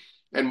pensions.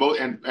 And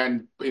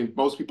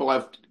most people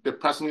have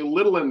depressingly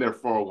little in their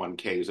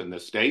 401ks in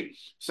this state.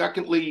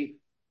 Secondly,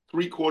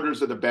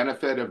 3/4 of the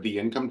benefit of the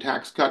income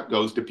tax cut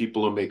goes to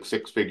people who make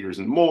 6 figures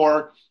and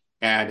more,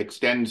 and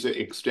extends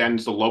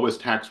the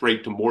lowest tax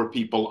rate to more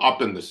people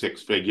up in the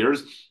 6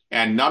 figures.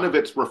 And none of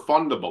it's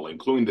refundable,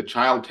 including the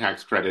child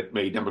tax credit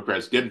many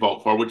Democrats did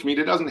vote for, which means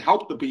it doesn't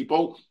help the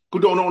people who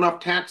don't owe enough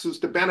taxes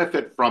to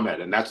benefit from it.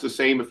 And that's the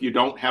same if you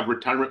don't have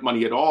retirement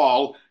money at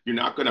all. You're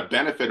not going to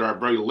benefit or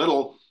very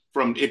little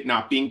from it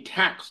not being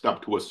taxed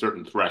up to a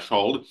certain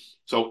threshold.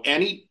 So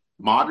any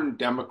modern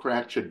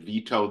Democrat should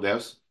veto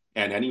this,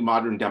 and any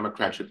modern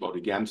Democrat should vote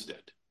against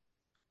it.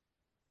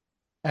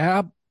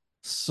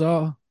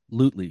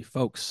 Absolutely,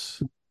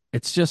 folks.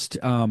 It's just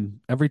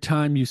every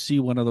time you see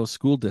one of those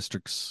school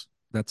districts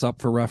that's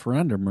up for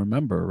referendum,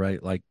 remember,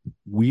 right? Like,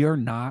 we are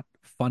not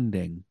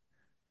funding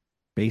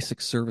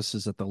basic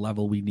services at the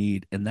level we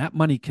need, and that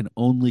money can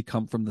only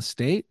come from the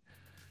state.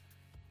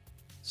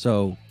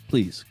 So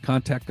please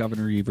contact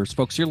Governor Evers.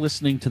 Folks, you're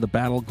listening to the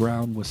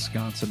Battleground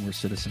Wisconsin, where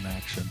citizen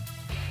action.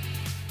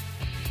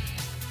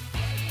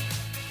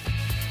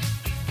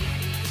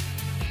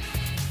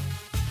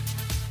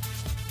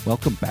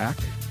 Welcome back.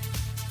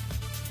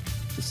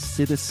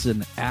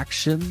 Citizen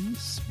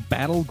Actions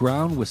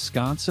Battleground,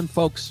 Wisconsin.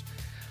 Folks,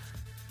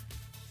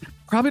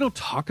 probably don't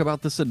talk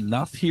about this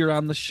enough here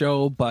on the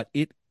show, but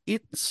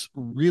it's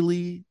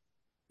really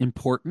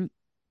important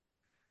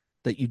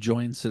that you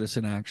join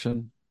Citizen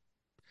Action.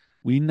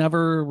 We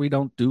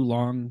don't do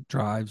long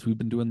drives. We've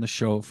been doing the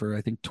show for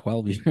I think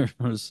 12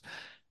 years,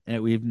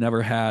 and we've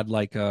never had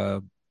like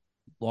a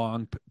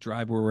long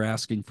drive where we're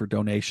asking for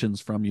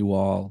donations from you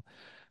all.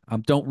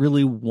 Don't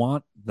really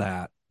want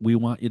that. We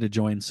want you to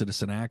join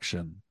Citizen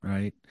Action,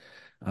 right?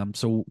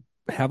 So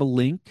have a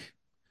link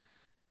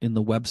in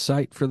the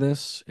website for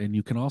this, and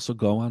you can also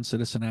go on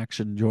Citizen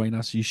Action and join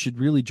us. You should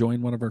really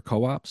join one of our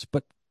co-ops,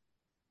 but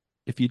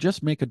if you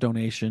just make a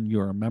donation,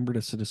 you're a member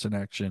to Citizen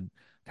Action.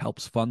 It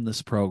helps fund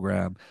this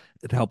program.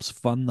 It helps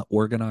fund the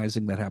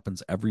organizing that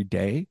happens every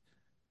day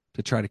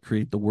to try to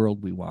create the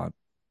world we want.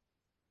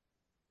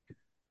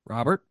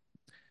 Robert,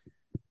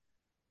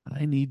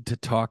 I need to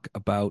talk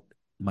about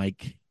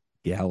Mike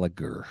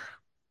Gallagher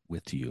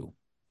with you.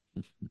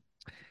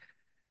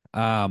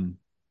 Gallagher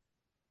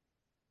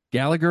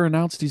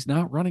announced he's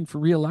not running for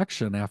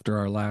re-election after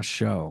our last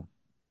show.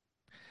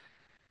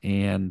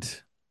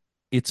 And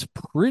it's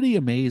pretty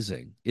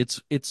amazing.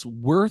 It's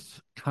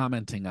worth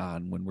commenting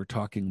on when we're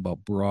talking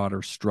about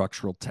broader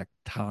structural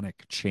tectonic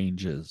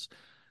changes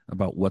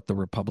about what the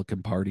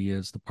Republican Party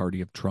is, the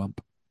party of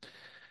Trump.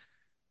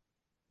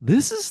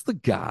 This is the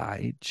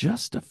guy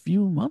just a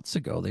few months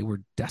ago they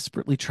were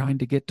desperately trying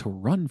to get to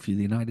run for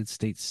the United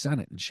States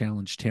Senate and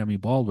challenge Tammy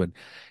Baldwin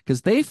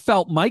because they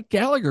felt Mike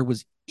Gallagher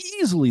was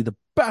easily the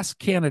best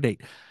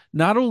candidate,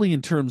 not only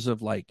in terms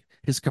of like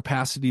his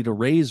capacity to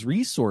raise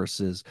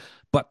resources,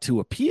 but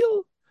to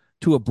appeal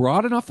to a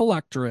broad enough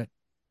electorate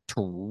to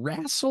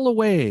wrestle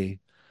away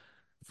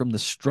from the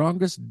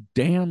strongest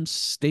damn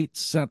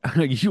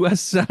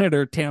U.S.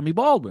 Senator Tammy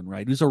Baldwin,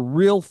 right? Who's a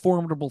real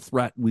formidable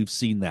threat. We've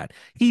seen that.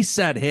 He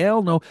said,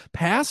 hell no,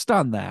 passed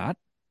on that.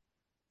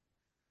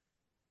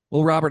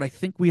 Well, Robert, I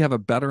think we have a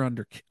better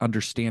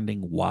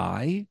understanding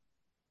why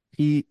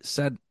he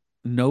said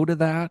no to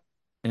that.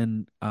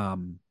 And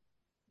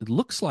it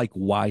looks like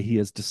why he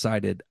has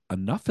decided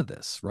enough of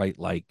this, right?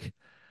 Like,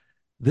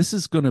 this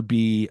is going to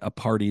be a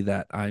party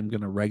that I'm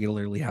going to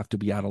regularly have to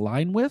be out of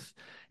line with.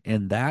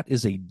 And that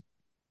is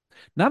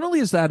not only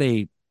is that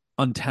a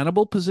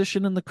untenable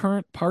position in the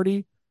current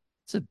party,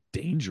 it's a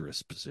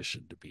dangerous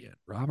position to be in,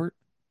 Robert.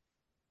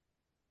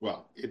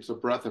 Well, it's a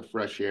breath of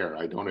fresh air.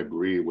 I don't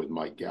agree with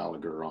Mike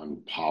Gallagher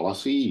on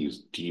policy. He's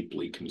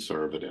deeply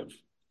conservative.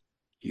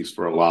 He's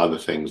for a lot of the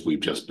things we've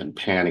just been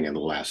panning in the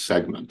last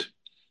segment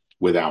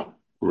without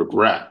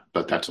regret,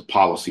 but that's a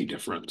policy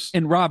difference.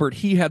 And Robert,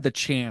 he had the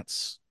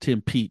chance to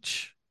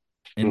impeach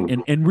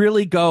and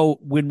really go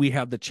when we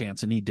had the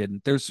chance, and he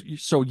didn't.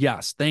 So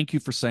yes, thank you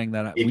for saying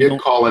that. He did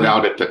call it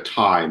out at the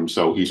time,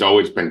 so he's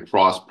always been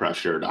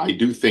cross-pressured. I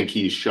do think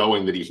he's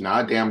showing that he's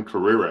not a damn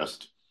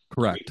careerist.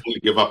 Correct. He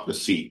give up the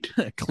seat.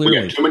 Clearly.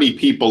 We have too many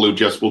people who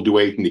just will do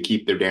anything to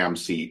keep their damn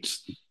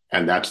seats,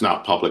 and that's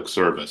not public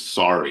service.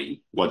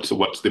 Sorry. What's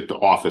the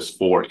office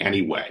for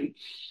anyway?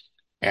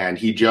 And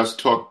he just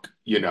took,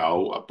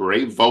 a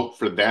brave vote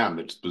for them.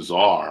 It's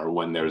bizarre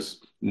when there's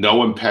no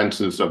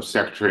impensance of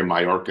Secretary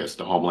Mayorkas,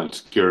 the Homeland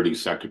Security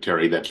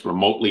Secretary, that's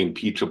remotely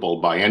impeachable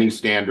by any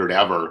standard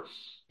ever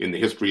in the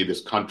history of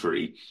this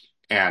country,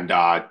 and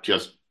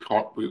just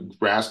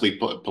vastly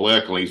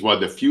political. He's one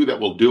of the few that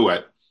will do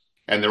it,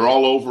 and they're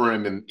all over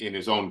him in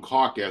his own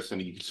caucus,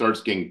 and he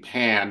starts getting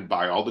panned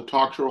by all the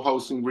talk show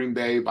hosts in Green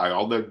Bay, by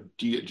all the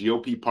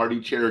GOP party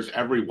chairs,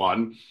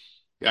 everyone.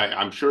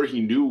 I'm sure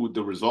he knew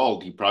the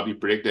result. He probably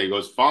predicted. He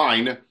goes,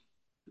 fine,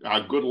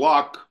 good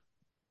luck.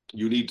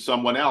 You need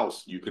someone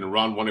else. You can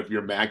run one of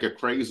your MAGA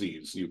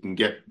crazies. You can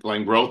get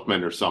Glenn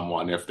Grothman or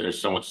someone if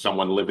there's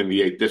someone living in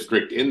the 8th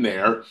district in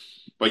there,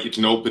 but it's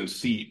an open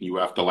seat and you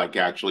have to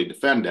actually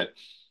defend it.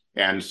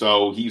 And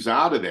so he's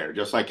out of there,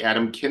 just like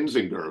Adam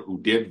Kinzinger,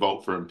 who did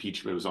vote for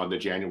impeachment, was on the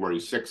January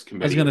 6th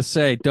committee. I was going to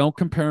say, don't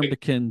compare him to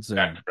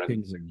Kinzinger.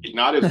 He's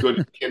not as good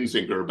as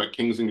Kinzinger, but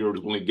Kinzinger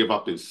was willing to give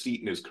up his seat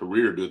and his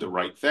career to do the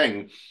right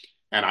thing.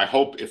 And I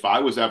hope if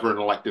I was ever in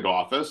elected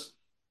office,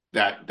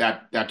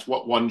 that's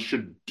what one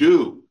should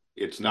do.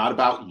 It's not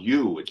about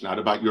you. It's not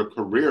about your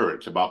career.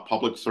 It's about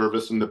public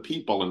service and the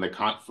people and the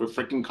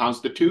freaking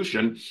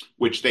Constitution,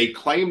 which they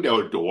claim to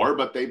adore,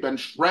 but they've been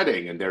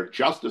shredding, and their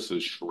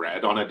justices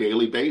shred on a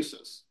daily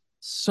basis.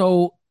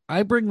 So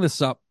I bring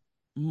this up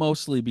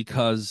mostly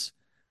because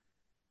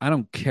I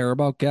don't care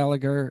about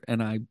Gallagher,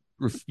 and I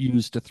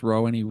refuse to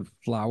throw any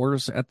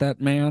flowers at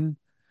that man.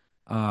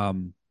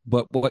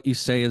 But what you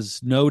say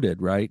is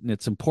noted, right? And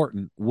it's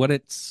important. What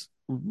it's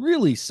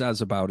really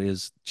says about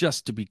is,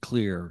 just to be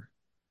clear,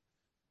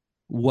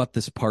 what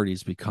this party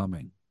is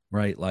becoming,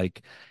 right?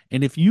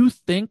 And if you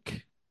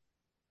think,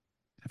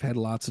 I've had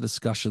lots of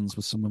discussions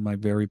with some of my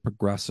very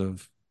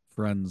progressive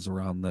friends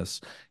around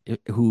this,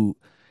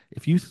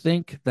 if you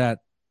think that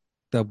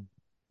the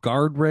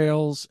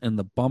guardrails and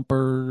the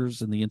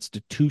bumpers and the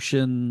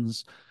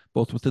institutions,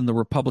 both within the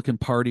Republican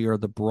Party or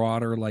the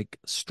broader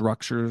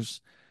structures,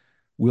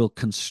 will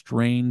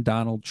constrain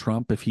Donald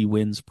Trump if he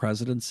wins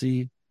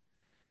presidency,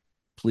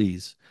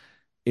 please.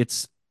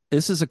 It's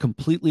this is a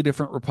completely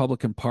different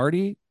Republican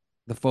Party.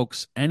 The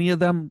folks, any of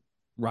them,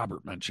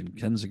 Robert mentioned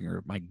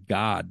Kinzinger. My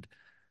God,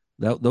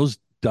 those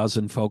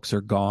dozen folks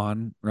are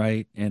gone,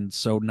 right? And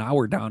so now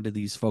we're down to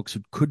these folks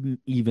who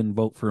couldn't even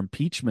vote for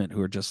impeachment,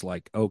 who are just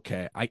like,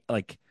 okay, I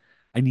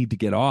need to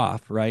get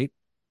off, right?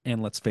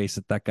 And let's face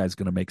it, that guy's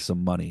going to make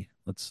some money.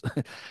 Let's,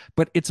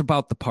 but it's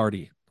about the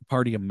party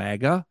of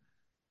MAGA,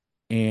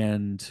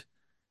 and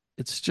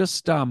it's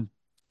just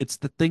it's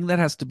the thing that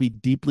has to be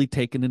deeply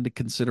taken into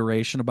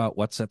consideration about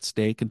what's at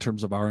stake in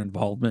terms of our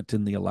involvement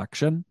in the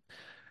election.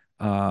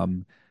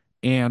 Um,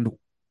 and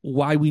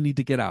why we need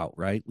to get out,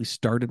 right? We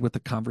started with a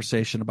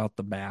conversation about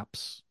the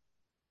maps,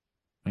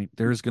 right?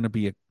 There's going to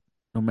be a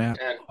no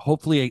matter And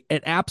hopefully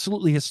an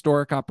absolutely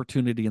historic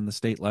opportunity in the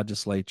state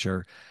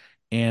legislature,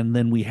 and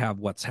then we have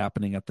what's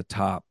happening at the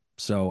top.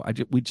 So I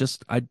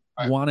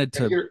I, wanted and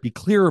to here be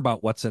clear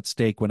about what's at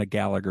stake when a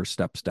Gallagher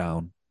steps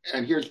down.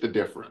 and here's the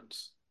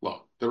difference.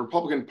 Look, the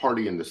Republican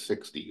Party in the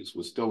 60s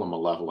was still a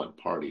malevolent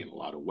party in a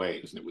lot of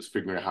ways, and it was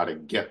figuring out how to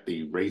get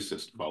the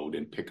racist vote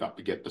and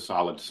get the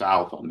solid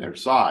South on their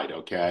side,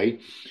 okay?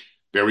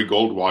 Barry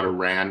Goldwater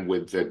ran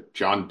with the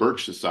John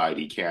Birch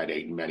Society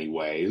candidate in many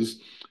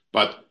ways,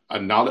 but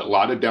not a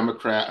lot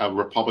of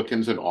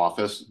Republicans in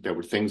office. There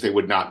were things they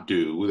would not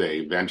do. They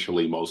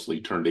eventually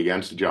mostly turned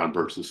against the John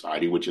Birch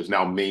Society, which is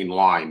now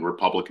mainline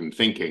Republican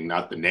thinking,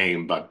 not the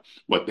name, but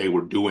what they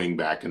were doing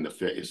back in the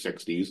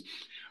 60s.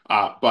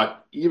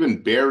 But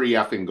even Barry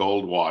effing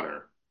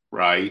Goldwater,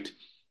 right?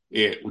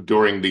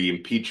 During the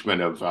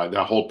impeachment of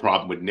the whole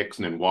problem with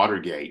Nixon and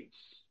Watergate,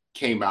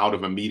 came out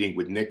of a meeting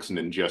with Nixon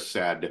and just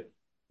said,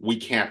 we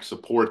can't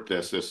support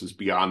this. This is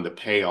beyond the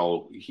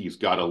pale. He's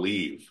got to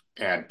leave.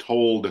 And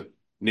told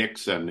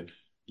Nixon,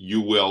 you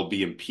will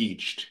be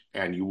impeached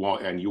and you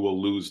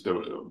will lose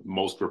the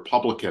most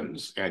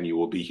Republicans and you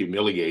will be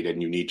humiliated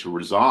and you need to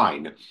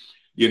resign.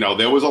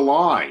 There was a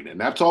line, and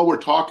that's all we're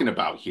talking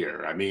about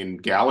here. I mean,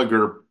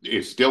 Gallagher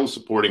is still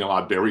supporting a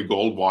lot of Barry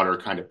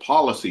Goldwater kind of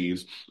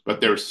policies,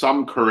 but there's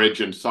some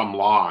courage and some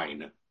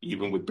line,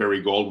 even with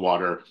Barry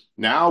Goldwater.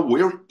 Now,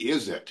 where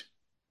is it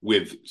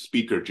with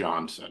Speaker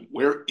Johnson?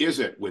 Where is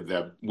it with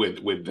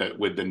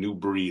the new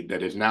breed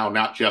that is now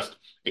not just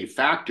a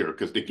factor,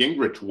 because the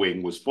Gingrich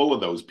wing was full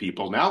of those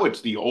people. Now it's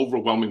the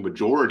overwhelming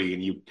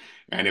majority,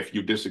 and if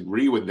you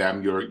disagree with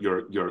them,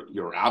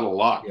 you're out of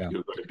luck. Yeah.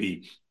 You're going to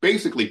be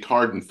basically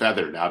tarred and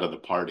feathered out of the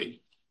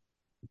party.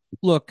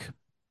 Look,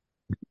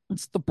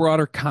 it's the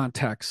broader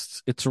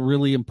context. It's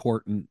really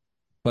important,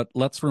 but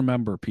let's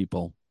remember,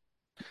 people,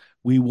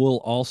 we will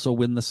also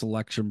win this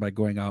election by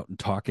going out and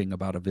talking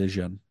about a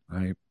vision,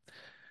 right?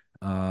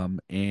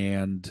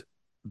 And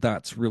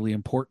that's really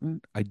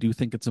important. I do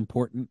think it's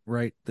important,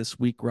 right? This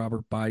week,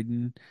 Robert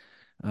Biden,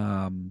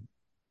 um,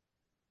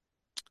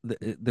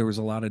 there was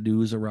a lot of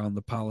news around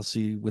the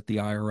policy with the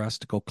IRS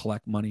to go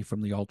collect money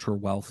from the ultra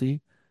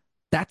wealthy.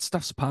 That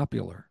stuff's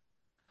popular.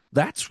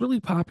 That's really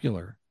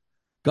popular.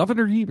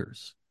 Governor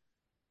Evers,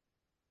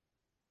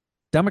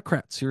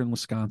 Democrats here in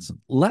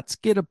Wisconsin, let's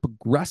get a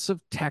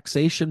progressive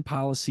taxation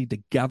policy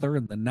together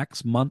in the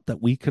next month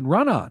that we can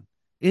run on.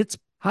 It's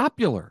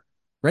popular,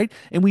 right?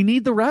 And we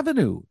need the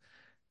revenue.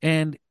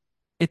 And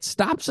it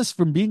stops us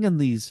from being in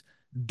these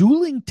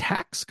dueling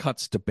tax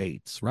cuts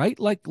debates, right?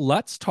 Like,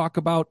 let's talk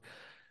about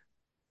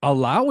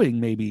allowing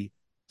maybe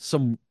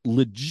some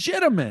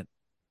legitimate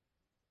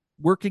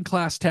working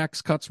class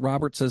tax cuts.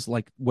 Robert says,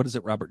 like, what is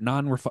it, Robert?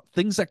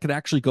 Things that could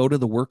actually go to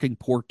the working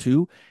poor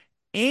too.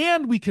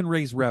 And we can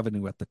raise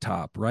revenue at the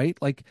top, right?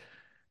 Like,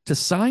 to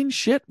sign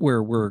shit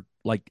where we're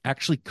like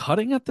actually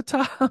cutting at the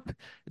top.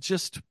 It's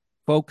just,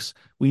 folks,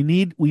 we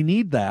need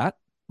that.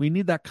 We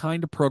need that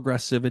kind of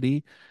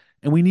progressivity,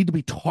 and we need to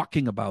be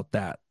talking about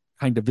that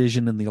kind of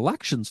vision in the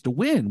elections to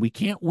win. We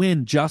can't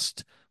win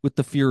just with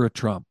the fear of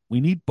Trump.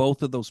 We need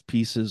both of those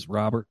pieces,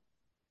 Robert.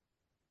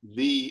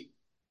 I'm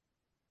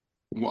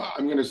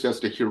going to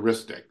suggest a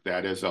heuristic,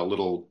 that is a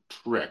little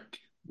trick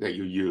that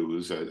you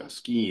use, a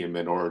scheme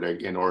in order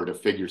to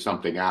figure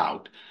something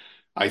out.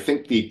 I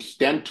think the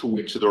extent to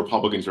which the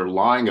Republicans are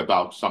lying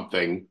about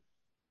something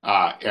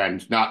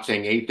and not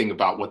saying anything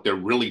about what they're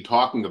really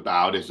talking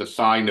about is a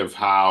sign of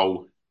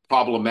how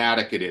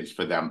problematic it is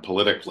for them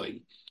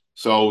politically.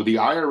 So the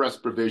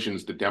IRS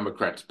provisions the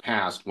Democrats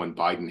passed when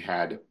Biden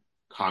had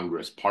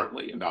Congress,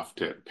 partly enough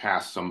to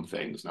pass some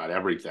things, not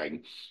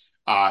everything.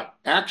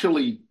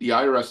 Actually, the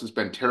IRS has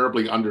been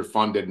terribly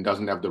underfunded and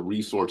doesn't have the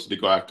resources to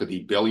go after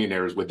the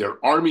billionaires with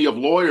their army of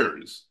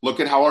lawyers. Look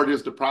at how hard it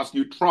is to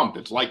prosecute Trump.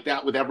 It's like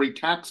that with every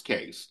tax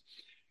case.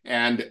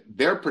 And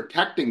they're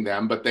protecting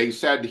them, but they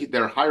said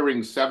they're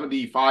hiring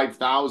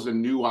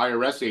 75,000 new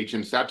IRS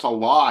agents. That's a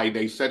lie.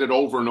 They said it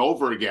over and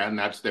over again.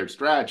 That's their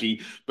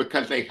strategy,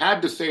 because they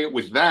had to say it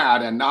was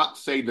that and not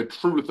say the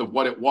truth of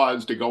what it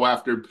was to go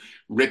after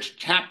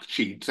rich tax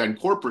cheats and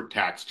corporate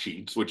tax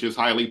cheats, which is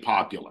highly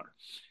popular.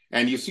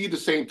 And you see the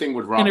same thing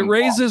with And it Robin Vos.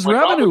 raises When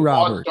revenue, Robin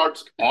Vos Robert.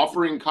 starts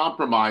offering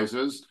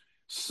compromises,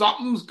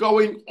 something's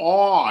going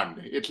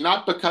on. It's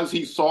not because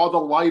he saw the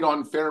light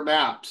on fair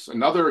maps.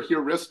 Another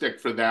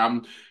heuristic for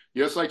them,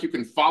 just like you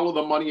can follow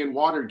the money in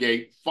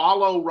Watergate,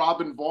 follow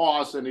Robin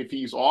Vos, and if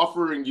he's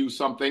offering you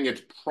something,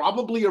 it's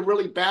probably a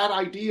really bad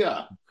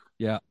idea.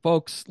 Yeah,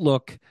 folks,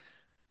 look,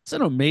 it's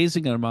an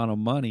amazing amount of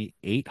money,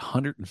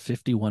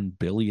 $851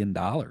 billion,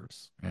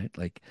 right?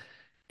 Like,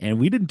 and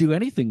we didn't do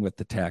anything with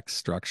the tax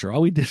structure.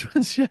 All we did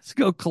was just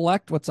go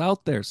collect what's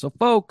out there. So,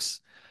 folks,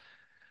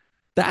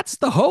 that's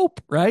the hope,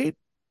 right?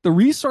 The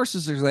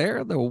resources are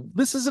there.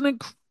 This is an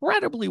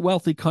incredibly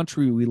wealthy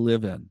country we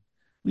live in.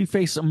 We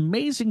face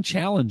amazing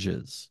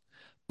challenges,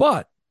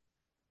 but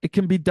it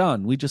can be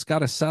done. We just got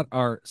to set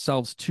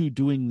ourselves to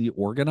doing the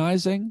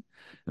organizing.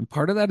 And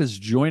part of that is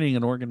joining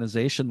an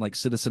organization like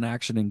Citizen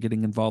Action and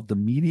getting involved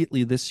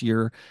immediately this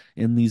year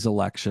in these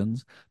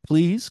elections.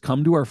 Please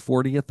come to our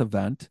 40th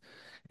event.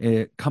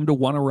 Come to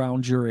one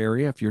around your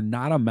area. If you're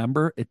not a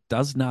member, it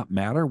does not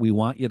matter. We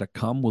want you to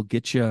come.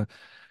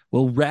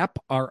 We'll wrap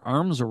our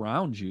arms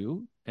around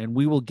you and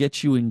we will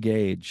get you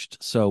engaged.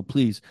 So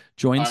please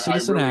join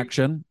Citizen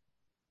Action.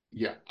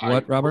 Yeah,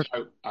 what, Robert?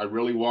 I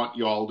really want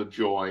you all to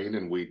join,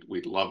 and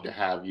we'd love to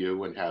have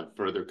you and have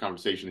further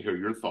conversation, hear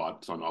your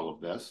thoughts on all of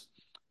this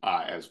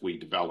as we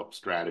develop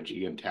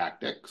strategy and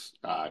tactics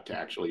to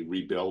actually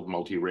rebuild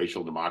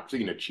multiracial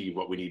democracy and achieve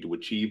what we need to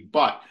achieve.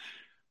 But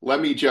let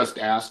me just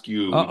ask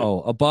you.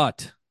 A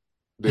but.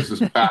 This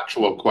is a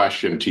factual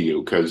question to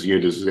you because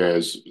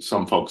as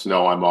some folks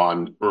know, I'm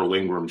on Earl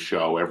Ingram's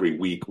show every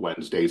week,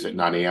 Wednesdays at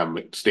 9 a.m.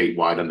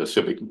 statewide on the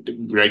Civic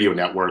Radio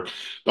Network.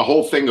 The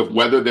whole thing of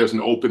whether there's an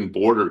open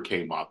border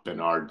came up in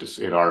our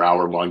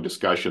hour-long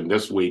discussion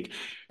this week.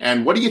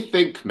 And what do you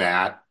think,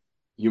 Matt?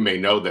 You may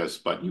know this,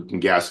 but you can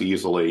guess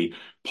easily.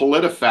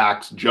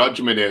 PolitiFact's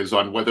judgment is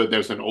on whether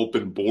there's an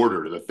open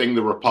border, the thing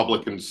the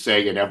Republicans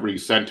say in every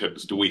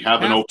sentence. Do we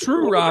have an open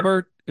true, border?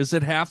 Robert? Is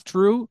it half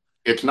true?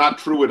 It's not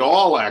true at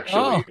all,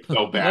 actually. Oh, it's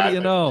so bad. What do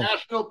you know?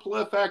 National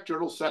PolitiFact,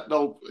 Journal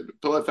Sentinel,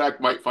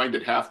 PolitiFact might find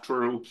it half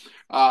true,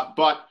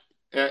 but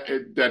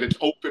that it's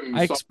open.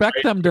 I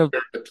expect them to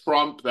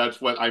Trump.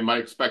 That's what I might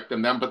expect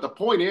them. But the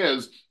point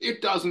is,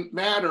 it doesn't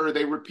matter.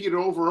 They repeat it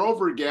over and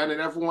over again, and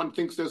everyone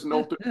thinks there's an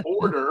open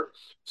border.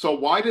 So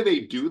why do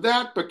they do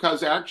that?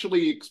 Because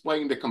actually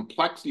explaining the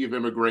complexity of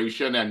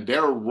immigration and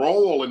their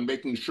role in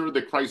making sure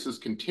the crisis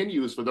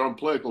continues for their own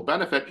political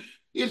benefit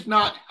is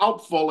not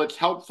helpful. It's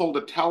helpful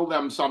to tell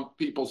them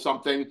people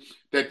something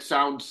that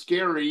sounds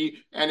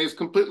scary and is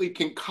completely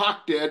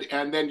concocted,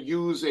 and then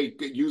use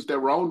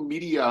their own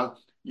media,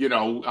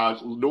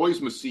 noise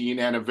machine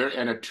and a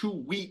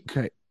 2-week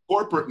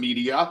corporate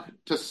media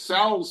to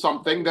sell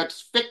something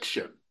that's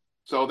fiction.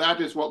 So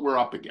that is what we're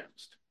up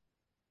against.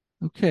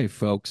 Okay,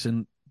 folks,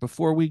 and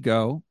before we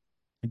go,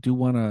 I do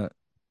want to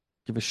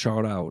give a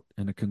shout out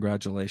and a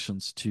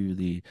congratulations to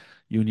the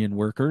union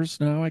workers.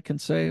 Now I can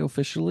say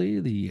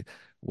officially the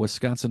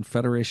Wisconsin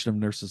Federation of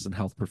Nurses and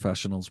Health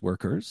Professionals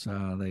Workers.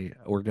 They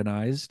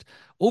organized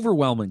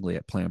overwhelmingly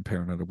at Planned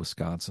Parenthood of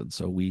Wisconsin.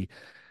 So we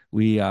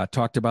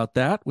talked about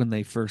that when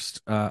they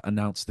first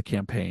announced the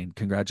campaign.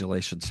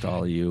 Congratulations to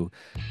all of you.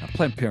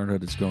 Planned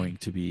Parenthood is going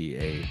to be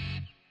a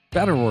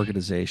better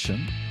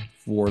organization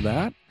for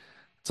that.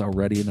 It's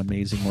already an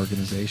amazing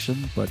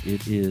organization, but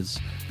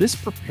this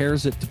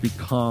prepares it to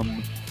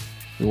become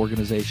the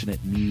organization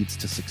it needs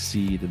to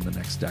succeed in the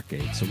next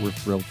decade. So we're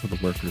thrilled for the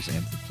workers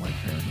and for Planned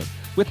Parenthood.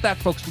 With that,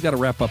 folks, we got to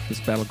wrap up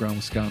this Battleground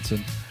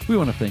Wisconsin. We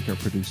want to thank our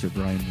producer,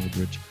 Brian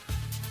Woodridge,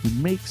 who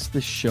makes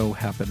this show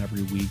happen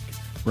every week.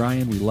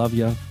 Brian, we love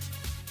you.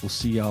 We'll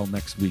see y'all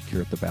next week here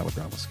at the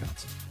Battleground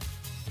Wisconsin.